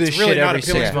 wanna Like, do it's this really shit not every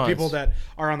appealing 6 to people months. that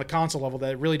are on the console level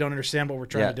that really don't understand what we're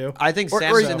trying to do. I think Or-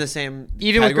 Sam's or- in the same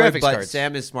even with category, graphics but cards.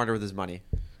 Sam is smarter with his money.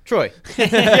 Troy. yeah,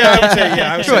 I would say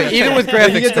yeah. I would Troy, say even with He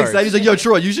graphics gets excited. cards. He's like, "Yo,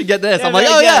 Troy, you should get this." I'm like,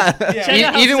 yeah, "Oh yeah. yeah." Check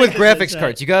out how Even with sick this graphics is,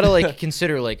 cards, you gotta like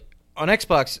consider like on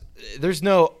Xbox, there's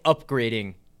no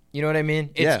upgrading. You know what I mean?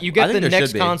 It's, Yeah, you I get think the there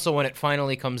next should be. console when it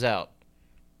finally comes out.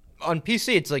 On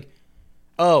PC, it's like,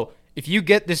 oh, if you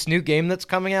get this new game that's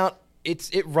coming out,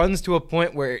 it runs to a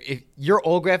point where if your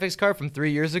old graphics card from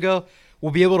 3 years ago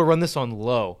will be able to run this on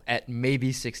low at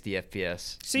maybe 60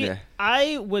 FPS. See, Yeah.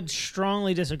 I would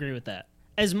strongly disagree with that.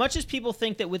 As much as people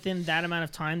think that within that amount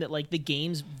of time that like the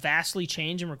games vastly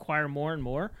change and require more and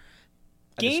more,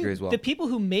 I disagree as well. the people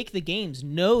who make the games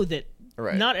know that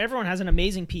Right. not everyone has an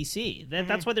amazing PC.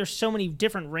 That's why there's so many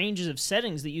different ranges of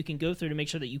settings that you can go through to make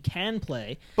sure that you can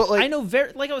play. But, like- I know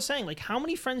like I was saying, like how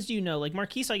many friends do you know? Like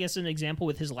Marquise, I guess, is an example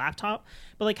with his laptop.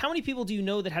 But like how many people do you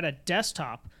know that had a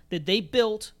desktop that they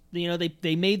built? You know,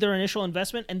 they made their initial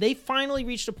investment and they finally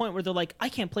reached a point where they're like, I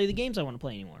can't play the games I want to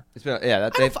play anymore. It's been, yeah,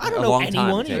 that, I don't- I don't a know long anyone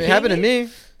time. who It to take. can- happened to me.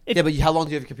 Yeah, but how long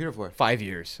do you have a computer for? 5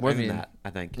 years. More I than mean, that, I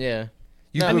think. Yeah.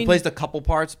 You No, I mean- replaced a couple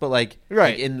parts, but like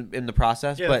Right. in the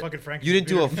process. Yeah, the but fucking Frank you didn't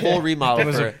do a computer. full remodel It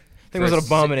was for. a- I think it was an for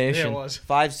abomination. Yeah, it was.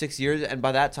 5-6 years, and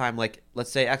by that time, like let's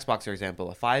say Xbox for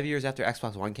example, 5 years after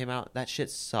Xbox One came out, that shit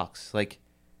sucks. Like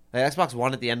Xbox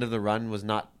One at the end of the run was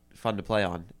not fun to play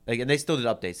on. Like, and they still did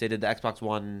updates. They did the Xbox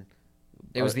One.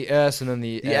 It was the S and then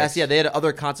the S. Yeah, they had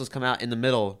other consoles come out in the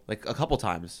middle, like a couple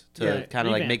times to Yeah, kind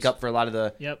of like make revamps. up for a lot of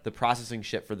the Yep. the processing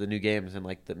shit for the new games and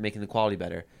like making the quality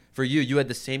better. For you had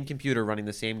the same computer running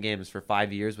the same games for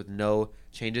 5 years with no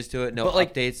changes to it, no But,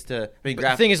 like, updates to. I mean, But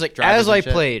the thing is, like, drivers as and I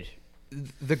shit. played,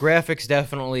 the graphics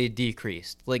definitely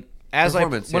decreased. Like, as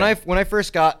Performance, when yeah. when I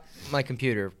first got my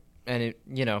computer, and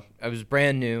it, I was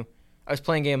brand new. I was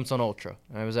playing games on Ultra.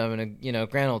 I was having a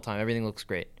grand old time. Everything looks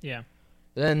great. Yeah.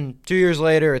 Then 2 years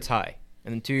later, it's high.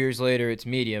 and then 2 years later it's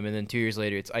medium, and then 2 years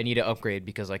later it's I need to upgrade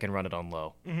because I can run it on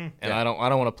low, and I don't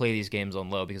want to play these games on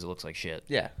low because it looks like shit.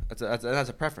 Yeah, that's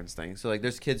a preference thing. So like,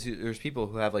 there's people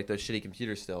who have like those shitty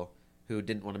computers still who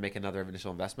didn't want to make another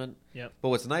initial investment. Yep. But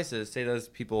what's nice is, say those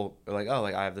people are like, oh,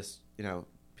 like I have this,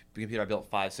 computer I built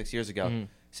 5-6 years ago.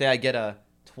 Say I get a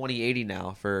 2080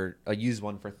 now for a used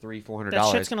one for $300-$400.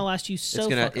 That shit's gonna last you so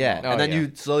fucking long. And then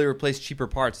you slowly replace cheaper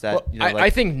parts that I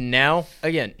think now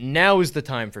is the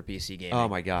time for PC gaming. Oh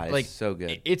my god, it's so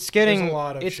good. It's getting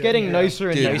nicer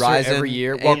and nicer every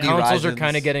year. While consoles are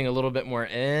kind of getting a little bit more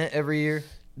every year.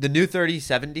 The new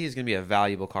 3070 is gonna be a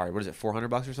valuable card. What is it,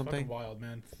 $400 or something? Fucking wild,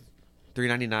 man.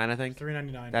 $399, I think.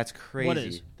 $399. That's crazy. What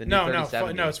is? The new No, it's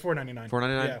 $499.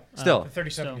 $499. Yeah. Still, The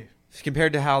 3070.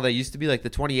 compared to how they used to be, like the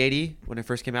 2080 when it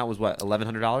first came out was what,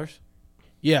 $1,100?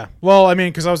 Yeah. Well, I mean,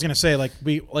 because I was gonna say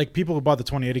people who bought the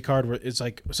 2080 card, it's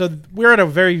like, so we're at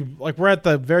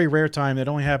the very rare time that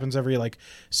only happens every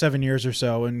 7 years or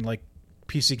so, and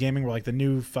PC gaming where the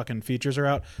new fucking features are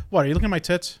out. What, are you looking at my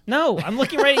tits? No, I'm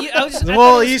looking right at you. I thought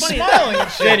Well, it was he's funny. smiling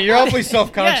and shit. Danny, you're awfully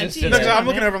self-conscious Yeah, today. geez. I'm Yeah,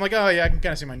 looking man. over. I'm like, oh yeah, I can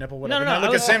kind of see my nipple. Whatever. No. Now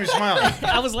look at Sammy smiling.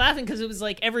 I was laughing because it was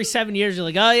every 7 years you're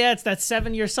like, oh yeah, it's that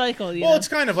 7-year cycle. Well, it's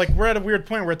kind of we're at a weird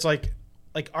point where it's like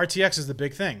RTX is the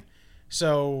big thing.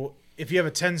 So if you have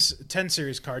a 10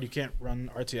 series card, you can't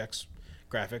run RTX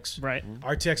graphics. right.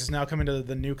 RTX is now coming to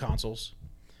the new consoles.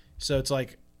 So it's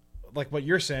like what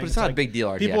you're saying. But it's not a big deal,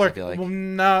 RTX, People are, I feel like. well,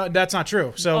 no, that's not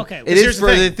true. So Okay. It here's is the for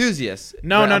thing. the enthusiasts.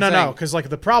 No. But I'm saying- Because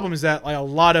the problem is that a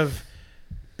lot of,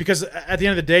 because at the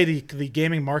end of the day, the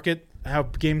gaming market, how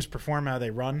games perform, how they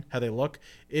run, how they look,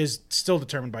 is still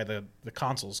determined by the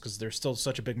consoles, because they're still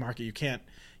such a big market.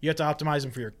 You have to optimize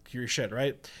them for your shit,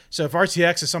 right? So if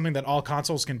RTX is something that all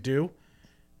consoles can do,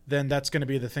 then that's going to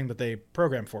be the thing that they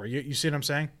program for. You see what I'm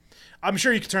saying? I'm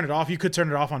sure you could turn it off. You could turn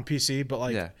it off on PC, but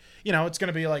it's going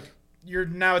to be you're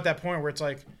now at that point where it's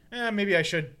maybe I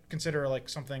should consider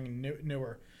something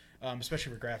newer,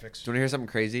 especially for graphics. Do you want to hear something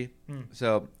crazy?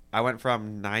 So I went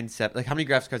from 970. How many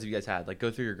graphics cards have you guys had?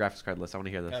 Go through your graphics card list. I want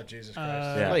to hear this. Oh, Jesus Christ.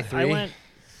 Yeah. Probably 3.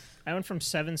 I went from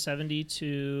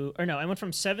 770 I went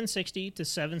from 760 to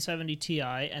 770 Ti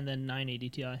and then 980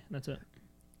 Ti. That's it.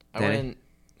 Oh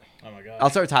my God. I'll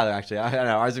start with Tyler, actually. I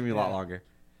know. Ours is going to be a lot longer.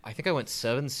 I think I went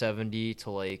 770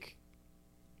 to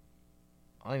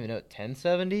I don't even know,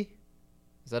 1070?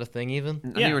 Is that a thing even? I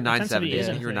think Yeah, you were 970. is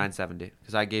I a think you were thing. 970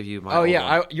 because I gave you my. Oh old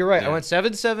yeah, one. you're right. Yeah. I went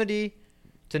 770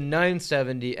 to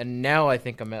 970, and now I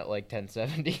think I'm at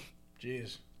 1070.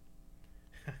 Jeez.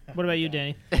 What about you,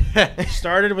 Danny?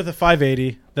 Started with a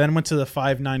 580, then went to the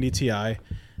 590 Ti,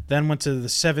 then went to the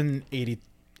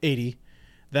 780,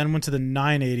 then went to the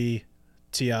 980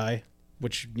 Ti,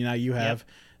 which now you have. Yep.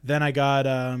 Then I got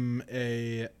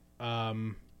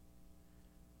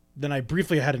then I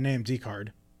briefly had an AMD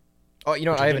card. Oh, you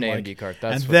know, Which I I have an didn't AMD like. card.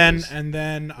 That's And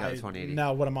then the 2080.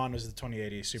 now what I'm on is the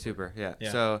 2080 Super, yeah.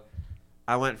 Yeah. So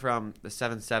I went from the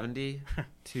 770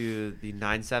 to the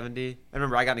 970. I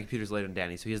remember I got into computers later than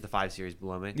Danny, so he has the 5 series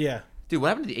below me. Yeah, Dude, what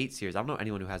happened to the 8 series? I don't know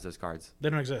anyone who has those cards. they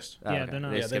don't exist. Oh, Yeah, okay. they're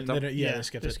not. They Yeah, skipped they them? they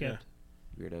skipped they're it. skipped.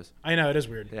 Weirdos. I know, it is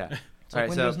weird. Yeah. It's like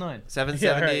Windows 9.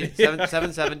 770, Yeah, right.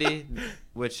 770,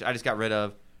 which I just got rid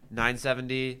of.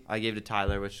 970, I gave to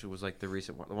Tyler, which was the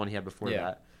recent one, the one he had before Yeah.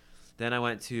 that. Then I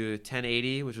went to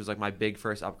 1080, which was my big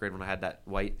first upgrade when I had that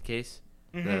white case.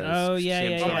 Mhm. The Oh, yeah, Samsung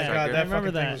yeah, Oh my yeah. God, Striker. I that remember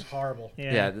fucking thing that. was horrible.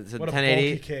 Yeah, so What a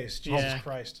 1080. bulky case. Jesus Yeah.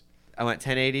 Christ. I went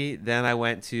 1080, then I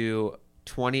went to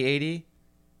 2080,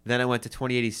 then I went to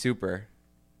 2080 Super,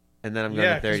 and then I'm going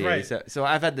Yeah, to 'cause 3080. right. So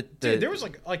I've had the Dude, there was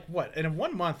what? In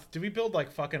 1 month, did we build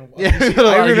fucking? a Yeah, PC?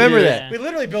 I remember Yeah. that. We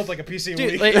literally built a PC a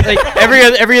Dude, week.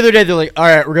 every other day they're like, all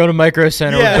right, we're going to Micro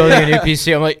Center. Yeah. We're building a new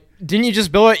PC. I'm like, didn't you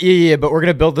just build it? Yeah, but we're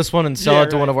gonna build this one and sell Yeah, it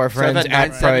to right. one of our So I've friends had at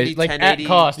 970, price, at 1080,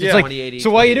 cost. Yeah. It's like, 2080,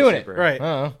 so why are you 2080 doing it? Super.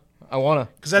 Right. I wanna.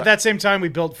 Because at that same time, we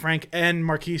built Frank and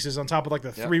Marquise's on top of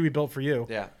the 3 we built for you.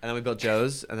 Yeah, and then we built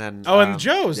Joe's, and then Oh, and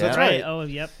Joe's. yeah. That's right. Oh,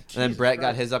 yep. And then Brett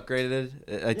got his upgraded.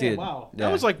 Dude, Wow. yeah.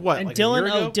 That was what? And a Dylan, year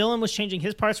ago? Dylan was changing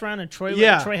his parts around, and Troy,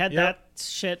 Yeah. Troy had Yep. that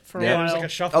shit for Yeah. a It was while. like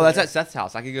a shuffle. Oh, that's there. at Seth's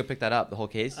house. I could go pick that up. The whole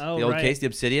case, Oh, the old right. case, the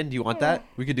Obsidian. Do you want that?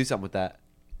 We could do something with that.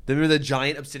 Remember the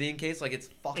giant Obsidian case? It's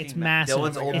fucking It's massive.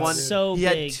 Dylan's old It's one. so he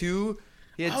big. had two.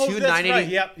 He had Oh, two that's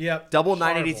 980. right. Yep. Double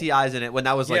 980 Horrible. Ti's in it when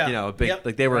that was Yeah. a big Yep.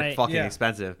 they were Right. fucking Yeah.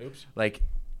 expensive. Oops.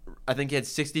 I think he had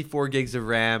 64 gigs of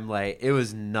RAM. It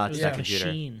was nuts. It was that like a computer.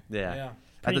 machine. Yeah. Yeah. At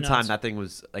Pretty the time, nuts. that thing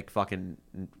was fucking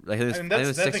I think it was, And I think it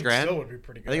was that 6 thing grand. still would be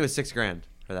pretty good. I think it was $6,000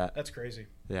 for that. That's crazy.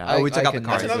 Yeah. I- Oh, we took I out the can-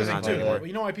 cards. That's another It's thing not too. anymore.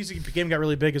 You know why PC game got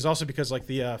really big is also because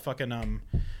the fucking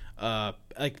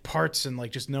parts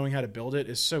and just knowing how to build it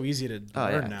is so easy to Oh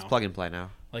learn yeah, now. it's plug and play now.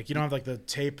 Like you don't have like the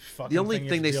tape. Fucking The only thing,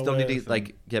 thing they still need to and...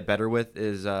 like get better with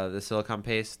is the silicone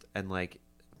paste and like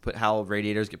put how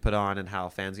radiators get put on and how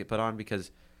fans get put on,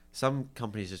 because some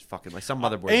companies just fucking like some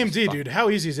motherboards. AMD, dude, how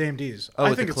easy is AMD's? Oh, I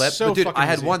with think the clip. it's so But dude, fucking I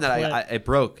had easy. one that it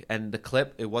broke, and the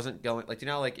clip it wasn't going like, you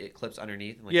know how, like it clips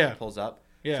underneath and like Yeah. it pulls up.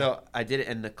 Yeah. So I did it,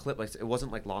 and the clip like it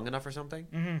wasn't like long enough or something.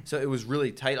 Mm-hmm. So it was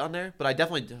really tight on there, but I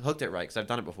definitely hooked it right because I've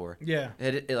done it before. Yeah.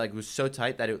 It like was so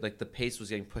tight that it like the paste was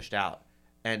getting pushed out,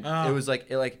 and Oh. it was like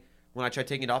when I tried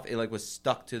taking it off, it like was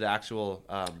stuck to the actual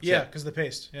Yeah, chip. because the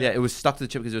paste. Yeah, it was stuck to the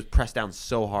chip because it was pressed down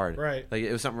so hard. Right. Like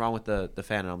it was something wrong with the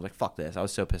fan, and I was like, "Fuck this!" I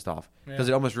was so pissed off because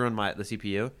Yeah. it almost ruined the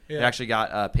CPU. It Yeah. actually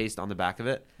got paste on the back of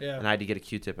it, Yeah. and I had to get a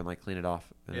Q-tip and like clean it off.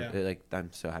 And Yeah. like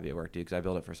I'm so happy it worked, dude, because I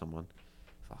built it for someone.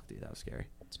 Fuck, dude, that was scary.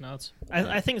 It's nuts.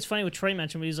 I think it's funny what Troy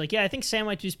mentioned, but he's like, yeah, I think Sam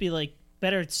might just be like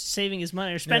better at saving his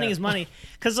money or spending Yeah. his money,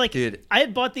 because like Dude. I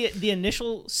had bought the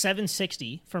initial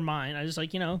 760 for mine. I just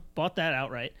like bought that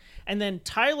outright, and then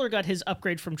Tyler got his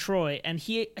upgrade from Troy, and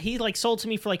he like sold to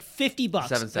me for like $50.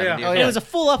 770. Yeah. And it was a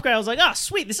full upgrade. I was like, oh,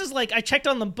 sweet. This is like, I checked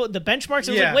on the benchmarks.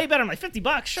 It was Yeah. like way better. I'm like,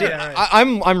 $50, sure. Yeah.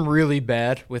 I'm really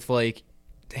bad with like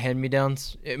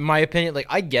hand-me-downs. In my opinion, like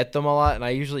I get them a lot, and I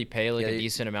usually pay like a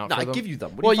decent amount No, for I them. give you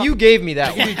them. What Well, do you gave me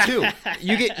that give one. me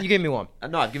two. You gave me one.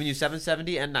 No, I've given you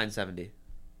 770 and 970.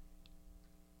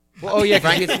 Well, oh yeah,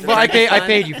 Frank gets- well, I Frankenstein?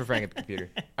 paid you for Frank at the computer.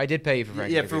 I did pay you for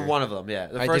Frank. Yeah, at the for computer. one of them. Yeah,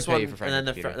 the I first did pay one, you for Frank and then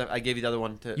at the computer. I gave you the other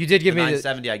one. You did give me the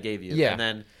 970. I gave you. Yeah. and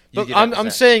then you But get I'm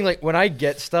upset. saying like when I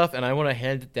get stuff and I want to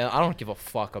hand it down, I don't give a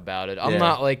fuck about it. I'm Yeah.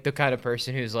 not like the kind of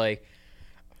person who's like,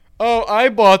 oh, I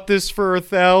bought this for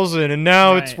 1,000 and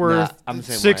now it's Right. worth I'm the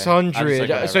same way. 600. I'm just like,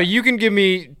 So whatever. you can give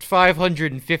me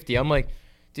 550. I'm like,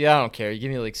 dude, I don't care. You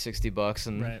give me like $60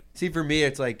 and Right. See, for me,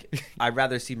 it's like I'd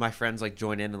rather see my friends like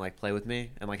join in and like play with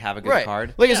me and like have a good right.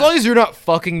 card. Like as Yeah. long as you're not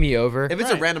fucking me over. If it's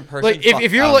a Right. random person, Like if, fuck,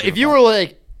 if I you're don't like give if a you fuck. were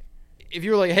like if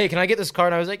you were like, hey, can I get this card?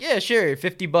 And I was like, yeah, sure,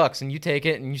 $50, and you take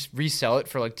it and you just resell it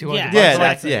for like $200. Yeah, Yeah, exactly.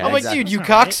 that's yeah. I'm like, exactly. dude, you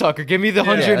That's not right. cocksucker, give me the Yeah,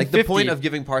 150. Like the point of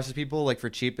giving parts to people like for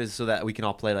cheap is so that we can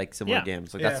all play like similar Yeah.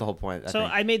 games. Like Yeah. that's the whole point. So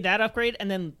think. I made that upgrade,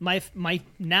 and then my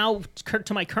now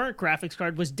to my current graphics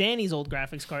card was Danny's old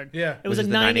graphics card. Yeah. It was Which a is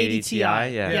the 980 Ti.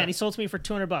 980 Ti, yeah. And he sold to me for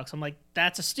 $200. I'm like,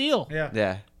 that's a steal. Yeah.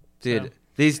 yeah, dude, So-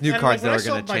 these new And, cards like, that when are I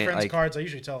gonna sold my change. friends Like, cards, I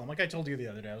usually tell them, like I told you the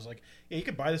other day, I was like, yeah, you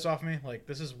could buy this off me. Like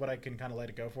this is what I can kind of let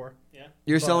it go for.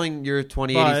 you're but- selling your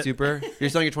 2080 but- Super. You're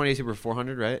selling your 2080 Super for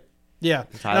 400, right? Yeah.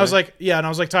 And Tyler? I was like, yeah, and I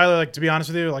was like, Tyler, like to be honest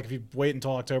with you, like if you wait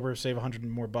until October, save $100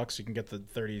 more, you can get the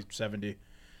 3070,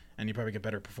 and you probably get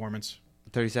better performance.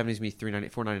 3070 is me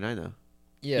 499 though.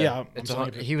 Yeah, I'm it's selling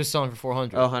it for- he was selling for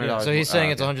 400. Oh, $100 So he's more. saying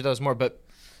Oh, it's okay. $100 more, but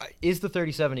is the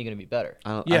 3070 going to be better?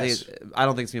 I don't Yes. think I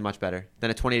don't think it's gonna be much better than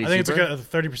a 2080 I think Super.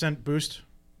 it's like a 30% boost,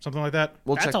 something like that.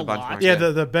 We'll That's check the a lot. benchmark. Yeah,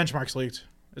 the benchmarks leaked.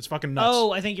 It's fucking nuts.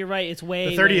 Oh, I think you're right. It's way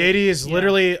the 3080 is yeah.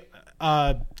 literally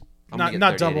gonna not get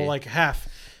double, 3080. like half,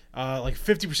 like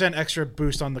 50% extra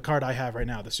boost on the card I have right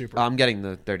now, the Super. I'm getting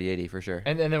the 3080 for sure.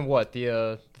 And then what?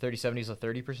 The 3070 is a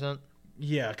 30%?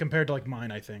 Yeah, compared to like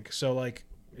mine, I think. So like,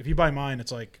 if you buy mine,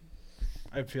 it's like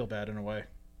I feel bad in a way,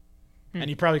 and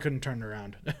you probably couldn't turn it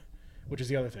around, which is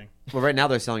the other thing. Well, right now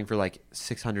they're selling for like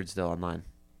 600 still online.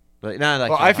 But no, like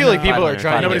Well, I feel like 500, people are 500,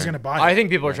 trying. Nobody's 500. gonna buy it. I think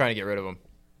people are trying to get rid of them.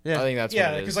 Yeah. I think that's Yeah,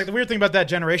 what it because is. like the weird thing about that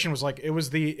generation was like it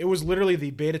was literally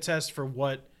the beta test for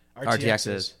what RTX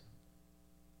is.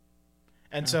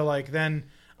 And so like then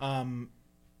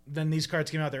these cards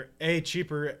came out. They're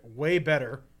cheaper, way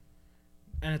better,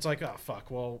 and it's like, oh fuck.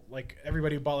 Well, like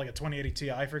everybody who bought like a 2080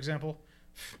 Ti, for example.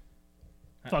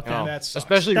 Fuck Man, no. that sucks.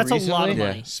 Especially That's recently. a lot of Yeah.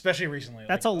 money. especially recently.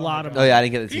 That's like, a my lot of God. Oh yeah, I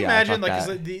didn't get the Can you TI. imagine, Fuck like, 'cause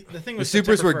that. the thing The was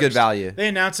Supers September were good 1st. value. They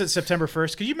announced it September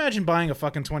 1st. Could you imagine buying a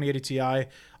fucking 2080 Ti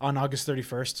on August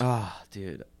 31st? Oh,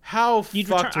 dude. How You'd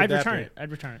fucked return, would I'd that return be? it.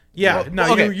 I'd return it. Yeah, Well,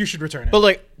 no, okay. you should return it. But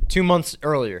like 2 months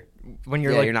earlier, when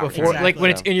you're Yeah, like you're not before, returning like it, when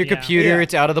it's so. in your Yeah. computer, Yeah.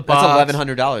 it's out of the That's box.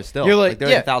 $1,100 still. You're like, they're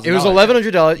yeah, $1,000. it was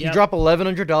 $1,100. You Yep. drop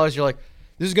 $1,100. You're like,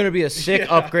 this is gonna be a sick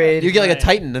Yeah. upgrade. You get like a Right.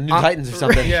 Titan, a new Titans or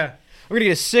something. yeah. I'm gonna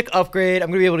get a sick upgrade. I'm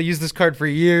gonna be able to use this card for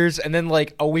years. And then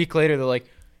like a week later, they're like,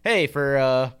 hey, for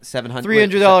 $700.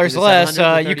 $300 less, you could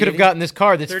have 3080? gotten this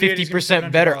card that's 3080 is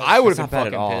 50% better. I would have That's been not bad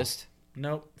at fucking all. pissed.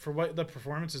 Nope. For what the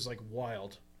performance is like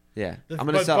wild. Yeah, The, I'm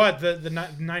gonna but, sell but the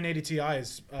 980 Ti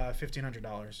is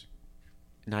 $1,500.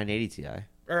 980 Ti,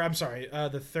 Or I'm sorry,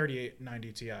 the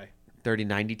 3890 Ti.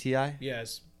 3090 Ti. Yeah,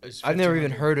 is I've never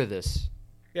even 1,500. heard of this.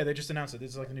 Yeah, they just announced it.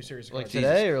 This is like a new series of Like cards.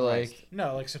 today or Christ. like?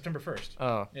 No, like September 1st.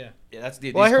 Oh. Yeah. Yeah, that's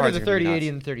the. Well, I these heard of cards the are gonna be 3080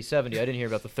 nuts. and the 3070. I didn't hear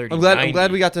about the 3090. I'm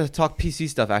glad we got to talk PC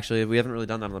stuff. Actually, we haven't really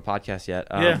done that on the podcast yet.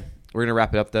 Yeah. We're gonna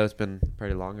wrap it up though. It's been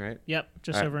pretty long, right? Yep,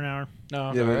 just All right. over an hour.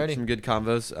 No. Yeah, we had Alrighty. some good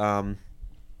convos.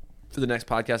 For the next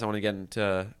podcast, I want to get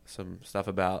into some stuff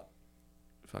about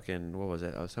fucking what was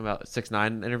it? I was talking about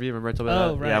 6ix9ine interview. Remember I told you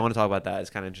about that? right. Yeah, I want to talk about that. It's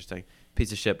kind of interesting.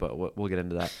 Piece of shit, but we'll get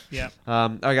into that. Yeah. All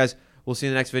right, guys. We'll see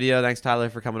you in the next video. Thanks, Tyler,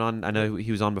 for coming on. I know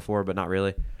he was on before, but not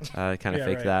really. Kind of Yeah,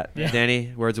 faked right. that. Yeah.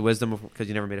 Danny, words of wisdom because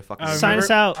you never made a fucking. Sign us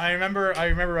out. I remember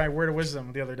my word of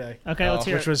wisdom the other day. Okay, let's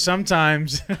hear Which it. was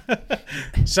sometimes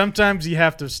you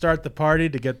have to start the party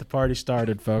to get the party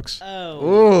started, folks. Oh,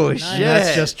 Oh nice. shit! And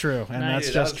that's just true. And Nice. that's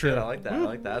Dude, that just was true. good. I like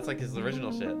that. That's like his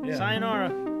original shit. Yeah. Sayonara.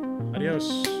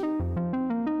 Adios.